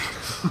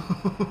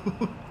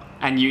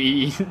 And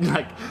you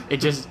like, it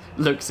just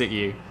looks at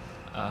you.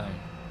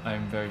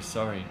 I'm very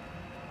sorry.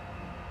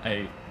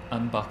 I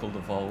unbuckle the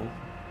vole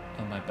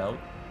on my belt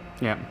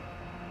Yeah.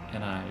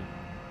 and I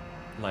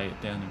lay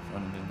it down in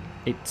front of him.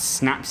 It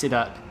snaps it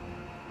up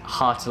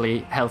heartily,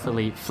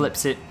 healthily,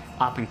 flips it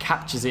up and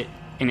captures it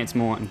in its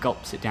maw and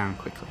gulps it down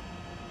quickly.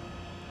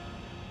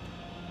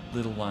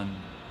 Little one,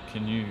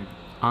 can you...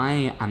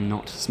 I am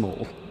not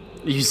small.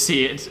 You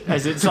see it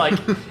as it's like,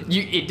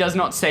 it does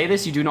not say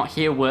this, you do not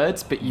hear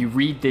words, but you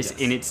read this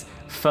in its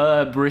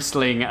fur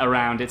bristling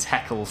around its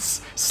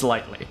heckles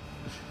slightly.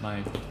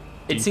 My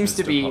It seems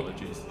to be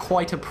apologies.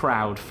 quite a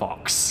proud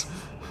fox,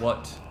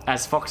 What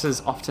as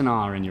foxes often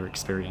are in your what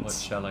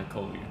experience. shall I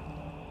call you?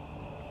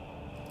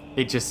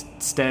 It just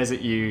stares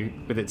at you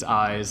with its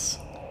eyes.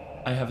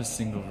 I have a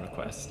single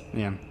request.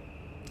 Yeah.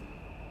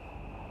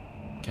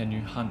 Can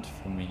you hunt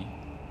for me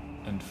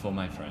and for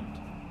my friend?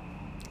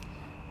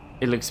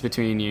 It looks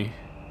between you.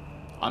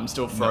 I'm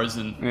still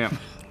frozen. Yeah.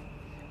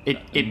 It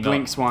Not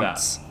blinks that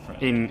once.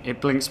 friend.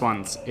 It blinks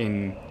once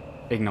in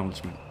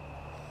acknowledgement.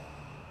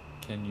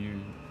 Can you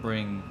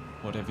bring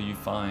whatever you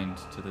find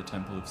to the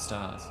Temple of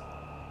Stars?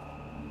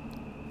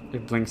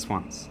 It blinks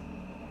once.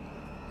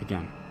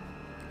 Again.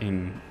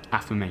 In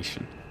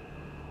affirmation.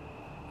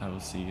 I will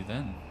see you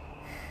then,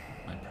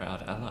 my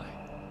proud ally.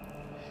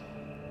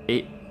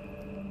 It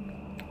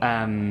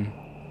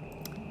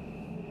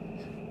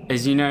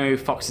as you know,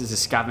 foxes are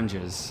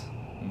scavengers.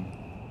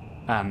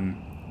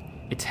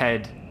 Its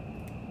head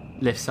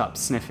lifts up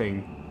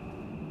sniffing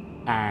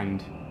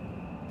and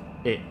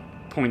it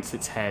points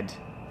its head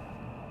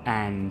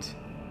and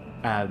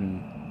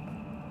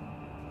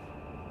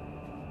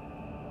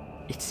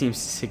it seems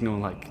to signal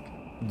like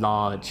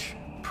large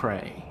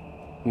prey,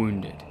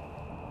 wounded,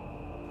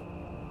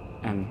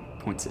 and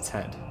points its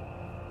head.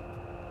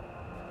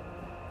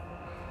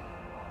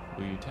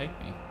 Will you take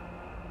me?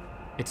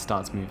 It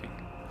starts moving.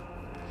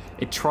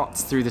 It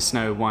trots through the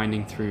snow,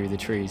 winding through the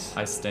trees.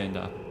 I stand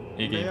up.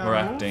 Iggy, we're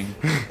acting.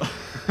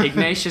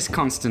 Ignatius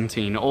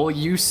Constantine, all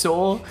you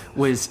saw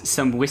was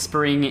some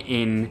whispering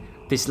in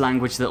this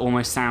language that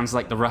almost sounds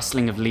like the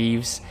rustling of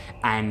leaves,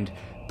 and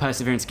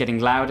Perseverance getting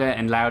louder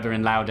and louder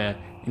and louder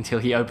until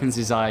he opens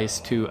his eyes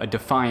to a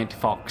defiant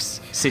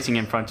fox sitting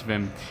in front of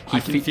him. I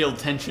can feel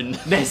tension.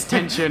 There's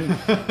tension.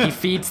 He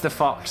feeds the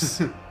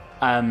fox,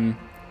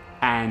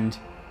 and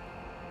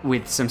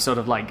with some sort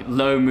of like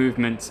low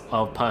movement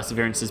of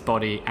Perseverance's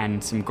body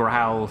and some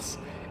growls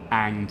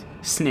and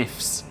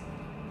sniffs,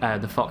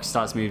 the fox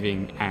starts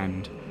moving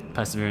and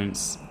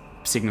Perseverance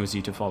signals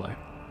you to follow.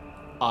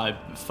 I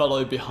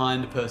follow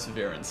behind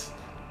Perseverance,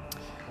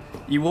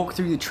 You walk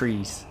through the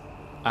trees.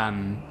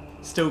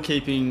 still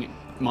keeping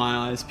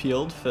my eyes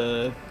peeled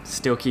for...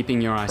 Still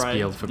keeping your eyes Prey,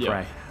 peeled for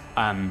yeah.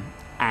 prey.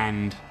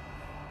 And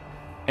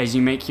as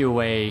you make your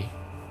way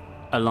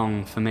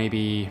along for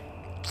maybe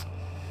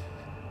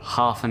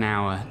half an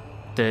hour,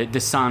 the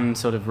sun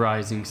sort of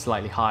rising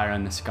slightly higher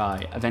in the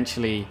sky.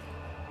 Eventually,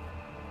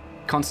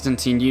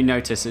 Constantine, you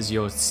notice as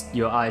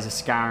your eyes are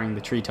scouring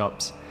the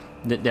treetops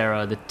that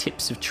the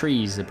tips of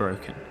trees are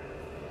broken,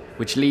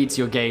 which leads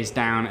your gaze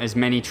down as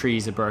many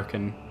trees are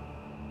broken,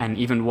 and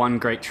even one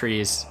great tree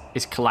is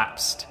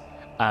collapsed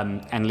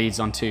and leads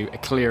onto a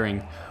clearing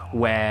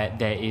where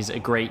there is a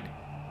great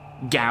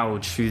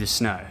gouge through the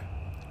snow,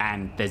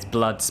 and there's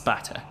blood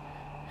spatter.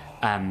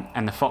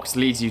 And the fox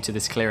leads you to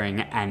this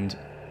clearing and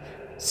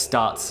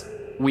starts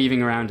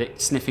weaving around it,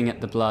 sniffing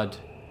at the blood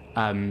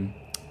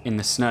in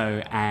the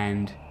snow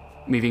and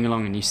moving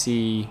along, and you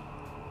see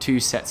two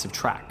sets of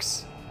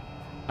tracks.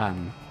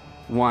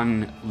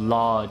 One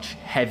large,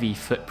 heavy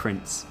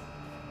footprints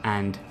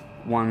and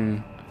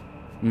one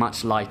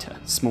much lighter,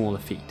 smaller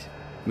feet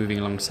moving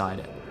alongside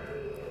it.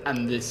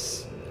 And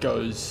this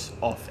goes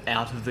off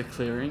out of the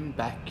clearing,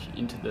 back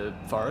into the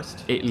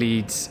forest? It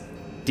leads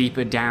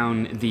deeper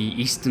down the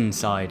eastern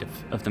side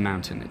of the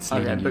mountain. It's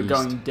Okay, leading but you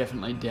going east.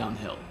 definitely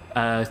downhill.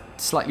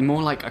 Slightly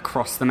more like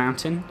across the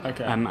mountain.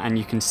 Okay. And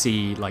you can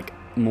see like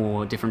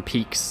more different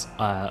peaks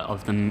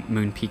of the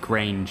Moon Peak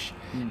range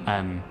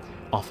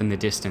off in the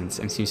distance,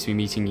 and seems to be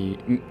meeting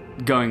you,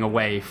 going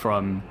away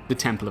from the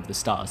Temple of the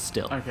Stars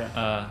still.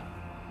 Okay.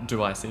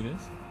 Do I see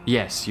this?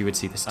 Yes, you would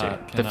see this too.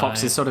 The Can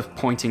fox I- is sort of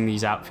pointing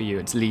these out for you.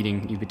 It's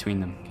leading you between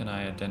them. Can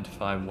I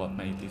identify what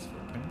made these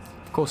footprints?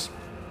 Of course.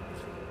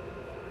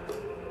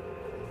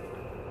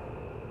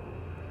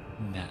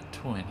 Nat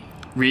 20.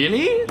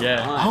 Really?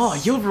 Yeah.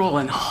 Oh, you're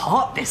rolling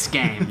hot this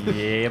game.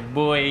 Yeah,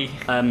 boy.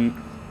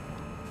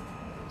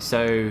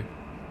 So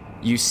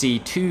you see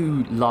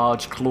two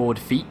large clawed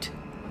feet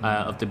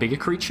of the bigger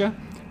creature,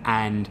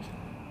 and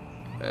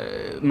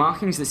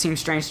markings that seem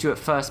strange to you at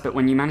first, but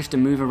when you manage to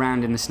move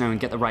around in the snow and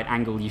get the right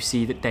angle, you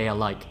see that they are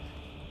like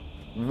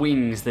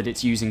wings that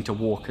it's using to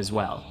walk as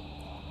well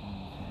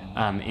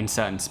in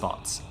certain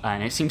spots,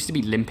 and it seems to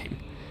be limping.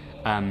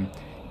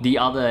 The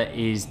other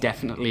is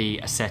definitely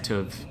a set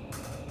of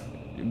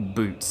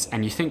boots,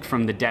 and you think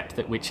from the depth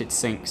at which it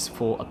sinks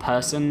for a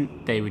person,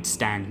 they would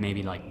stand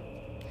maybe like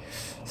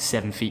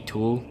 7 feet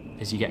tall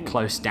as you get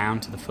close down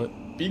to the foot.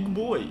 Big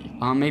boy.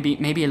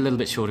 Maybe a little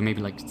bit shorter,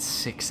 maybe like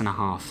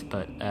 6.5,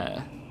 but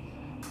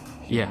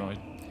Humanoid.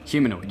 yeah,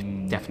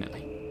 humanoid,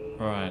 definitely.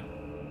 Right.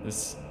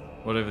 This,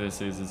 whatever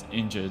this is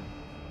injured.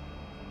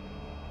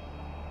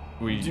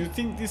 Do you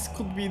think this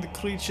could be the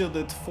creature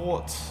that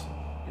fought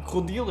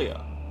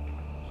Cordelia?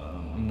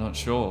 I'm not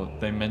sure.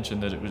 They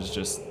mentioned that it was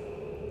just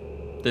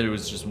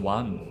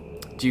one.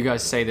 Do you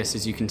guys say this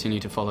as you continue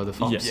to follow the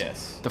fox? Yes.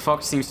 Yes. The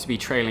fox seems to be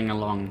trailing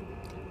along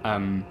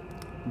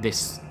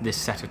this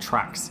set of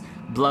tracks.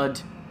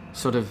 Blood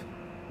sort of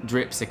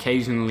drips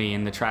occasionally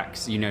in the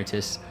tracks, you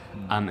notice,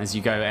 as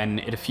you go, and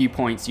at a few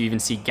points you even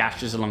see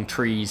gashes along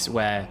trees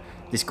where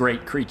this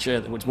great creature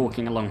that was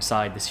walking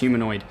alongside, this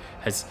humanoid,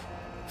 has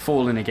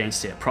fallen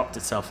against it, propped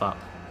itself up.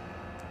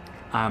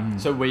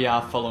 So we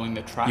are following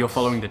the tracks? You're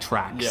following the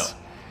tracks.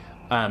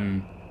 Yeah.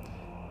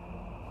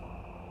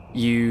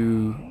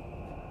 You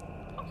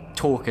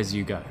talk as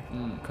you go.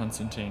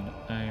 Constantine,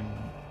 I'm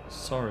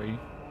sorry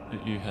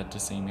that you had to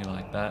see me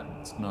like that.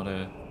 It's not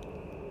a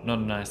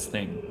nice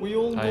thing. We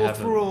all I go have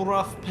through a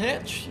rough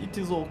patch. It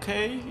is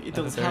okay. It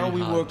have a is very how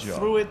we hard work job.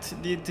 through it.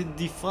 It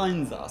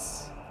defines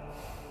us.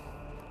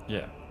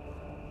 Yeah.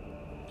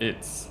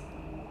 It's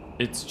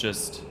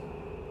just,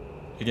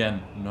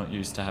 again, I'm not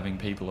used to having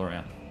people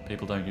around.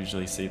 People don't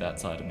usually see that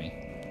side of me.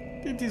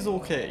 It is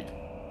okay.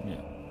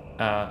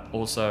 Yeah.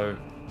 Also,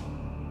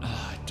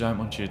 I don't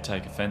want you to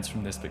take offense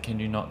from this, but can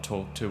you not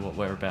talk to what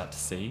we're about to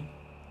see?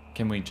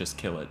 Can we just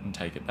kill it and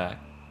take it back?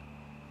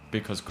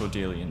 Because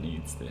Cordelia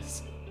needs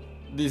this.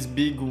 This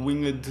big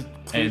winged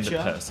And the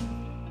creature. person.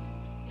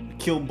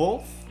 Kill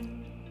both?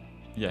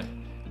 Yeah.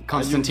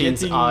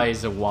 Constantine's getting-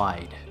 eyes are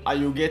wide. Are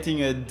you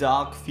getting a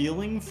dark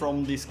feeling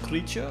from this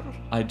creature?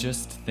 I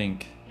just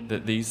think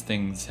that these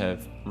things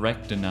have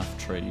wrecked enough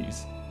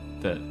trees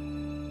that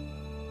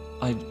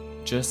I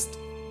just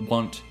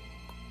want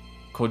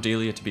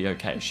Cordelia to be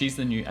okay. She's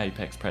the new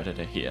apex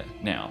predator here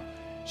now.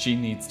 She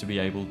needs to be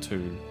able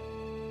to...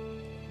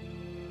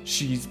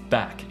 She's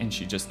back and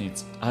she just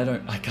needs...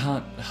 I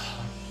can't...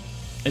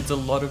 It's a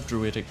lot of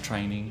druidic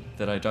training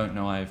that I don't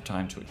know I have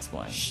time to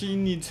explain. She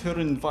needs her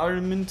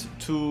environment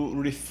to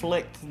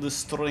reflect the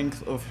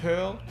strength of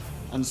her,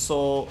 and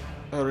so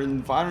her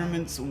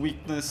environment's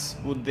weakness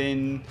would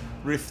then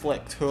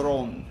reflect her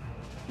own.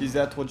 Is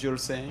that what you're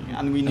saying?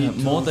 And we need to...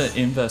 More the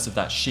inverse of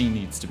that, she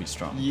needs to be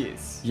strong.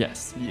 Yes.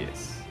 Yes.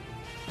 Yes.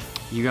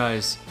 You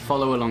guys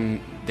follow along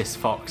this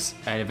fox.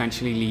 It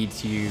eventually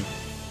leads you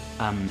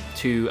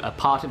to a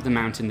part of the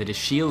mountain that is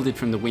shielded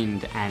from the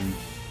wind and,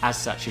 as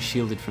such, is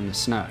shielded from the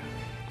snow.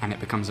 And it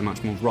becomes a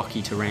much more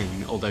rocky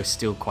terrain, although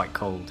still quite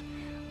cold.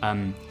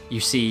 You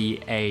see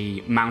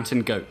a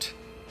mountain goat,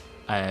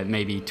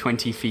 maybe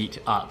 20 feet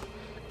up,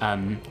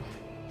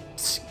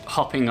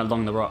 hopping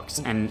along the rocks,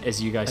 and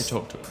as you I guys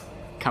talk to it.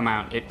 come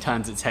out, it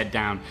turns its head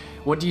down.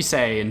 What do you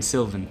say in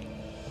Sylvan?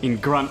 In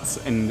grunts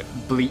and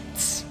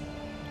bleats.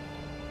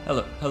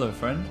 Hello,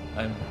 friend.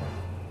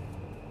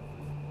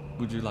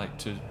 Would you like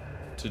to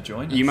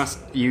join us?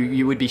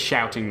 You would be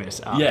shouting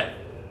this up Yeah.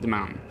 the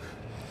mountain.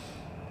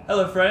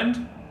 Hello,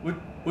 friend.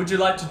 Would you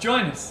like to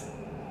join us?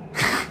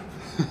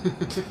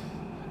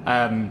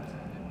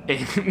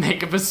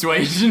 Make a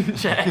persuasion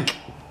check.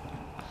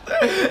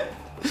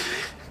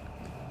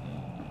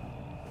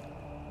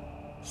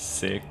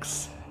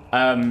 6.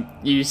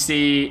 You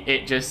see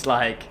it just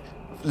like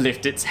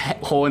lift its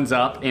horns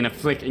up in a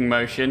flicking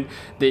motion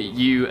that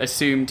you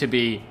assume to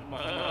be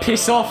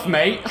piss off,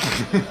 mate,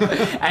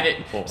 and it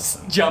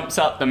jumps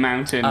up the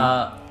mountain.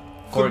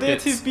 Could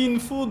that have been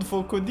food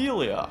for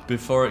Cordelia?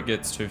 Before it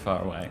gets too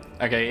far away.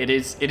 Okay, it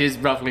is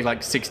roughly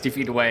like 60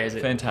 feet away, is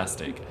it?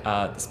 Fantastic.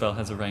 The spell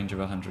has a range of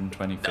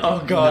 120 feet.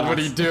 Oh god, what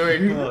are you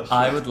doing?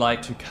 I would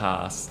like to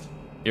cast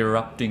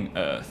Erupting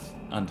Earth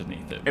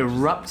underneath it.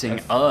 Erupting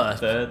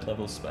Earth. 3rd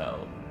level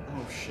spell.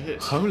 Oh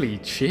shit. Holy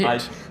shit. I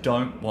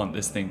don't want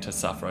this thing to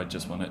suffer, I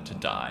just want it to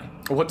die.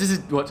 What does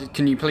it,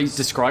 can you please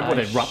describe what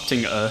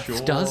erupting Earth sure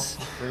does?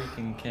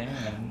 Freaking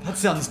can. That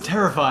sounds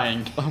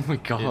terrifying. Oh my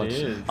god. It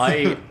is.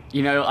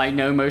 I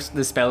know most of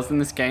the spells in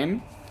this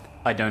game.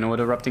 I don't know what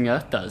erupting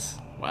Earth does.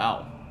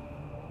 Wow.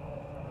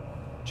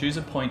 Choose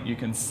a point you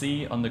can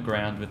see on the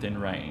ground within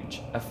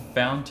range. A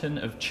fountain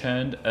of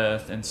churned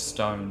earth and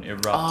stone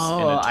erupts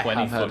in I a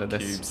have heard 20-foot of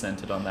this. cube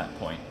centered on that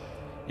point.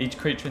 Each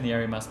creature in the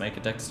area must make a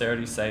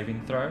dexterity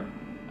saving throw.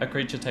 A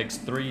creature takes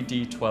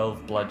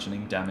 3d12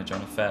 bludgeoning damage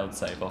on a failed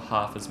save, or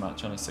half as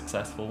much on a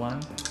successful one.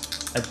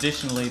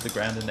 Additionally, the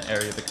ground in the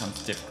area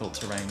becomes difficult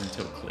terrain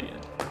until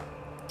cleared.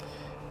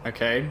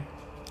 Okay.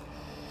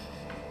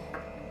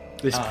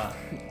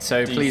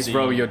 So DC. please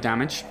roll your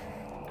damage.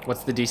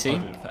 What's the Oh, DC?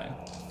 did it fail?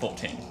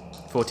 14.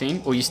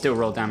 14? Or you still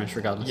roll damage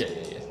regardless? Yeah.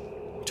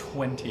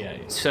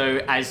 28.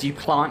 So as you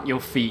plant your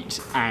feet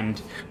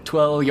and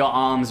twirl your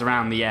arms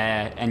around the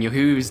air and your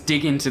hooves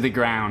dig into the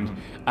ground,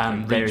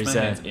 there Reach is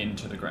my a hands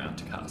into the ground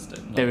to cast it.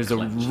 not there is a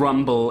clench.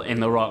 rumble in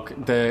the rock.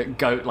 The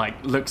goat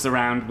like looks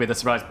around with a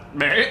surprise,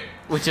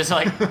 which is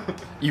like,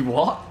 you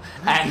what?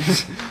 And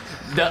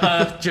the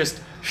earth just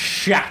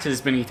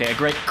shatters beneath it. A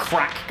great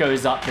crack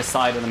goes up the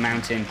side of the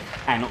mountain,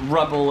 and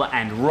rubble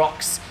and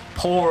rocks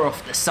pour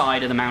off the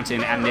side of the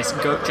mountain, and this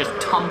goat just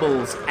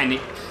tumbles and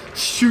it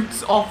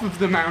shoots off of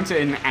the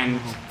mountain and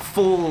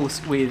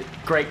falls with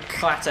great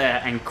clatter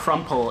and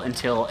crumple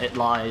until it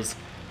lies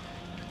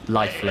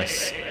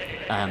lifeless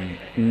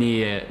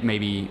near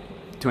maybe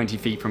 20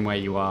 feet from where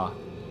you are.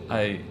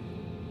 I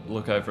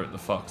look over at the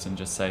fox and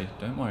just say,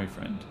 "Don't worry,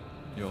 friend.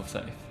 You're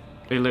safe."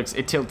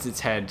 It tilts its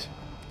head,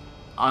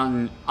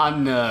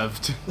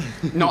 unnerved.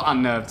 Not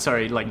unnerved,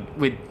 sorry, like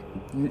with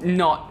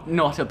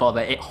not a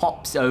bother. It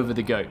hops over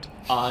the goat.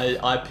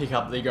 I pick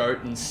up the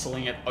goat and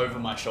sling it over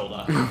my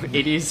shoulder.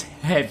 It is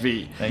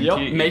heavy. Thank Yep.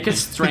 you. Make a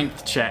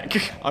strength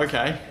check.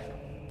 Okay.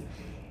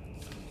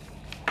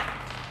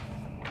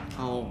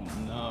 Oh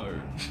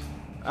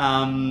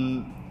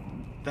no.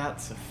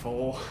 That's a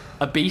 4.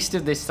 A beast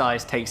of this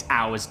size takes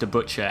hours to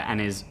butcher and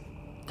is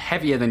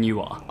heavier than you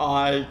are.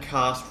 I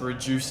cast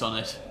Reduce on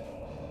it.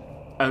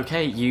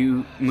 Okay,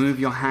 you move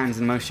your hands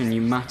in motion,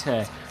 you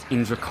mutter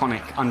in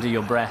Draconic under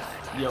your breath,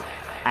 Yep.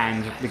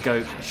 and the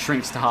goat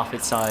shrinks to half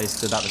its size,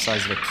 to about the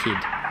size of a kid.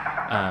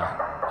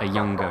 A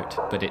young goat,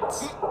 but it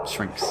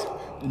shrinks.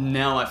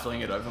 Now I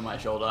fling it over my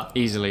shoulder.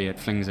 Easily, it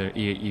flings it,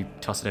 you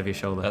toss it over your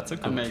shoulder. That's a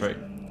cool Amazing. trick.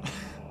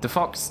 The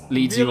fox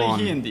leads Really you on.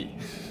 handy.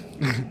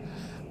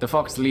 The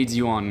fox leads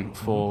you on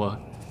for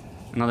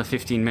another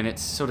 15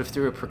 minutes, sort of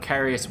through a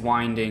precarious,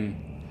 winding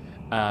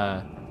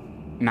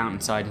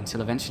mountainside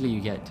until eventually you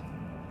get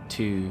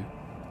to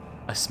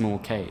a small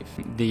cave.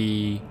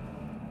 The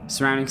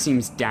surrounding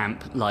seems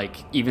damp, like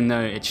even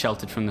though it's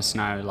sheltered from the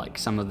snow, like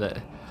some of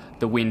the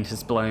wind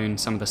has blown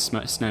some of the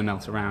snow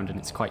melt around and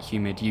it's quite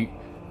humid. You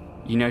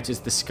notice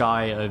the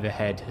sky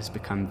overhead has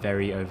become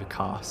very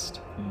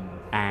overcast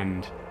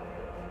and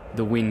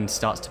the wind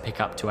starts to pick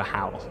up to a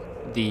howl.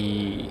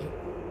 The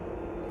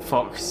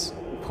fox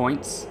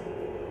points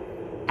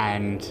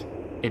and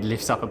it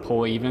lifts up a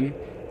paw even,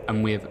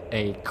 and with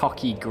a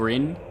cocky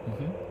grin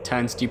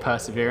turns to you,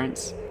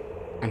 Perseverance,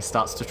 and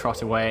starts to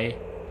trot away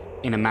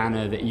in a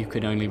manner that you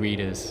could only read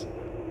as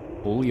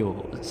all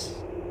yours.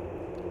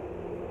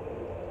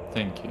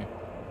 Thank you.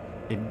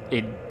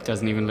 It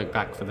doesn't even look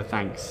back for the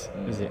thanks,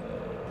 as it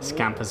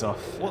scampers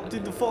off. What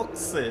did the fox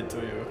say to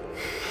you?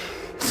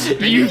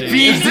 You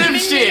piece of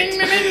shit!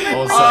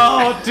 Also,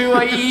 Oh, do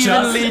I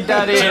even lead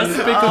that in? just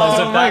because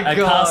Oh of my that, I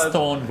God. cast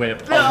Thorn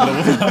Whip on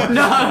the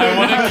No! I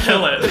want to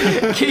kill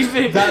it. Keep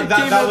it.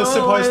 That was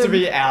supposed to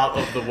be out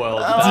of the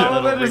world. That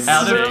little that is ring.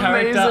 Out so of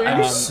character, amazing.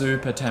 I'm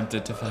super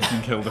tempted to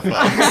fucking kill the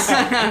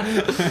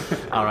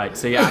fox. All right,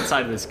 so you're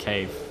outside of this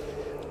cave.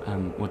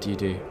 What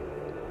do?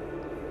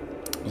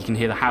 You can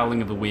hear the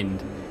howling of the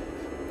wind.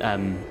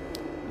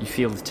 You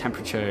feel the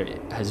temperature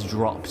has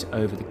dropped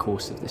over the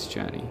course of this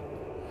journey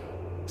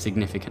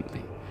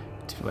significantly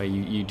point where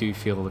you do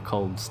feel the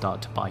cold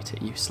start to bite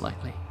at you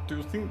slightly. Do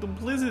you think the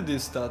blizzard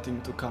is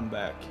starting to come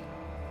back?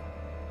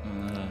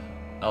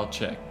 I'll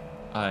check.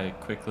 I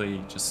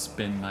quickly just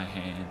spin my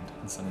hand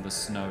and some of the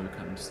snow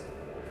comes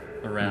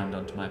around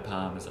onto my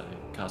palm as I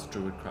cast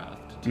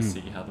Druidcraft to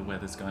see how the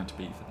weather's going to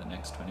be for the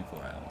next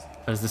 24 hours.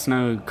 As the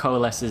snow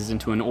coalesces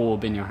into an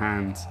orb in your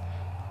hands,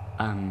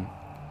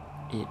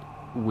 it,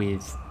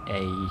 with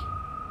a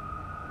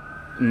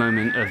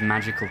moment of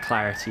magical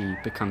clarity,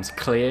 becomes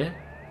clear,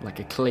 like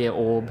a clear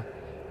orb,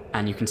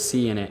 and you can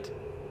see in it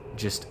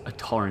just a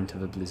torrent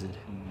of a blizzard.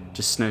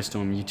 Just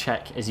snowstorm. You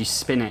check as you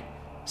spin it,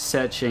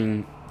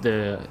 searching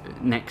the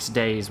next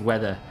day's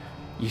weather,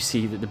 you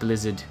see that the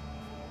blizzard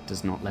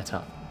does not let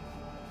up.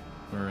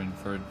 We're in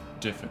for a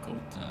difficult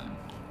time.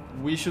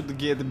 We should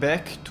get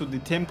back to the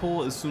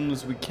temple as soon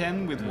as we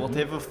can with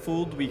whatever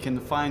food we can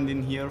find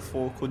in here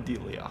for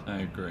Cordelia. I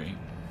agree.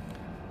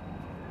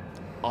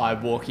 I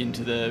walk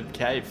into the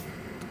cave.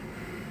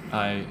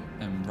 I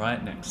am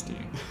right next to you.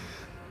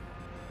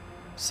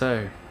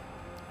 So,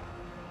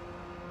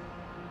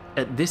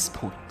 at this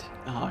point,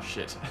 Oh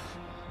shit.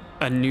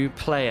 a new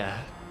player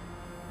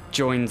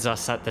joins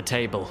us at the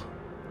table.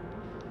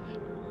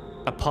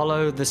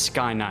 Apollo the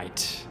Sky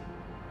Knight.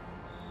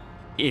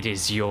 It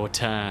is your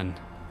turn.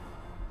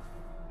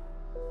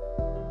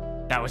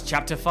 That was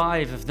Chapter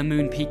 5 of the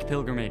Moon Peak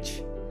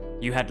Pilgrimage.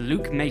 You had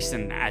Luke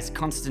Mason as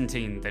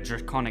Constantine, the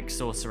Draconic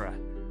Sorcerer,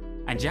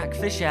 and Jack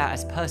Fisher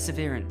as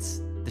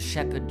Perseverance, the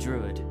Shepherd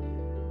Druid.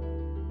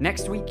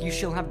 Next week, you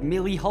shall have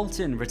Millie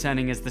Holton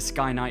returning as the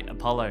Sky Knight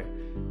Apollo.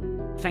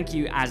 Thank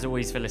you, as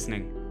always, for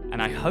listening, and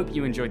I hope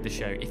you enjoyed the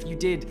show. If you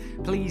did,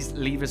 please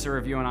leave us a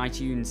review on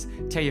iTunes,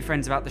 tell your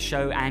friends about the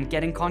show, and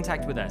get in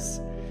contact with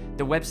us.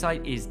 The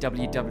website is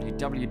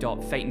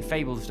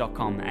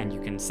www.fateandfables.com, and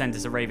you can send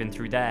us a raven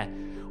through there.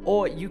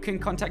 Or you can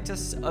contact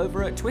us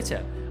over at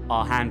Twitter.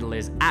 Our handle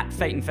is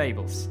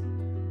 @FateandFables.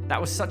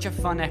 That was such a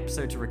fun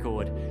episode to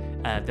record.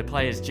 The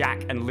players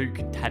Jack and Luke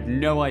had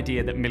no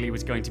idea that Millie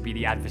was going to be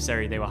the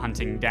adversary they were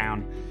hunting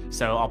down.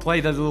 So I'll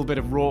play the little bit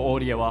of raw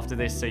audio after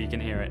this so you can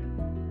hear it.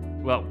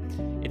 Well,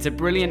 it's a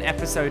brilliant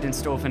episode in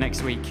store for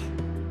next week.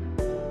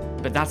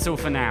 But that's all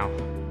for now.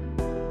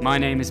 My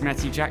name is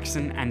Matthew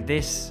Jackson, and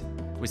this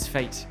was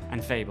Fate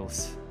and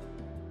Fables.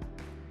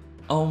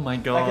 Oh my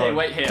god. Okay,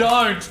 wait here.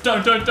 Don't!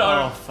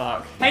 Oh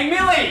fuck. Hey,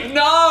 Millie!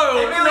 No!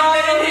 Millie,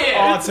 get in here!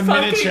 Oh, it's a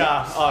miniature.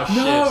 Oh shit.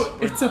 No!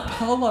 It's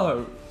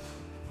Apollo!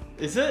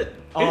 Is it?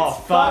 Oh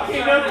fuck.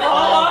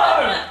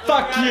 Apollo!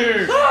 Fuck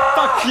you.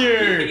 Fuck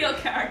you. Your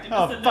character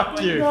Oh doesn't know fuck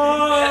when you.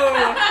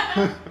 No!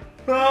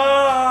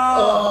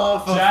 Oh,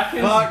 for Jack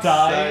is fuck's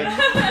dying.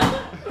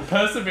 sake.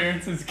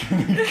 Perseverance is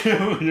gonna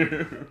kill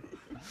you.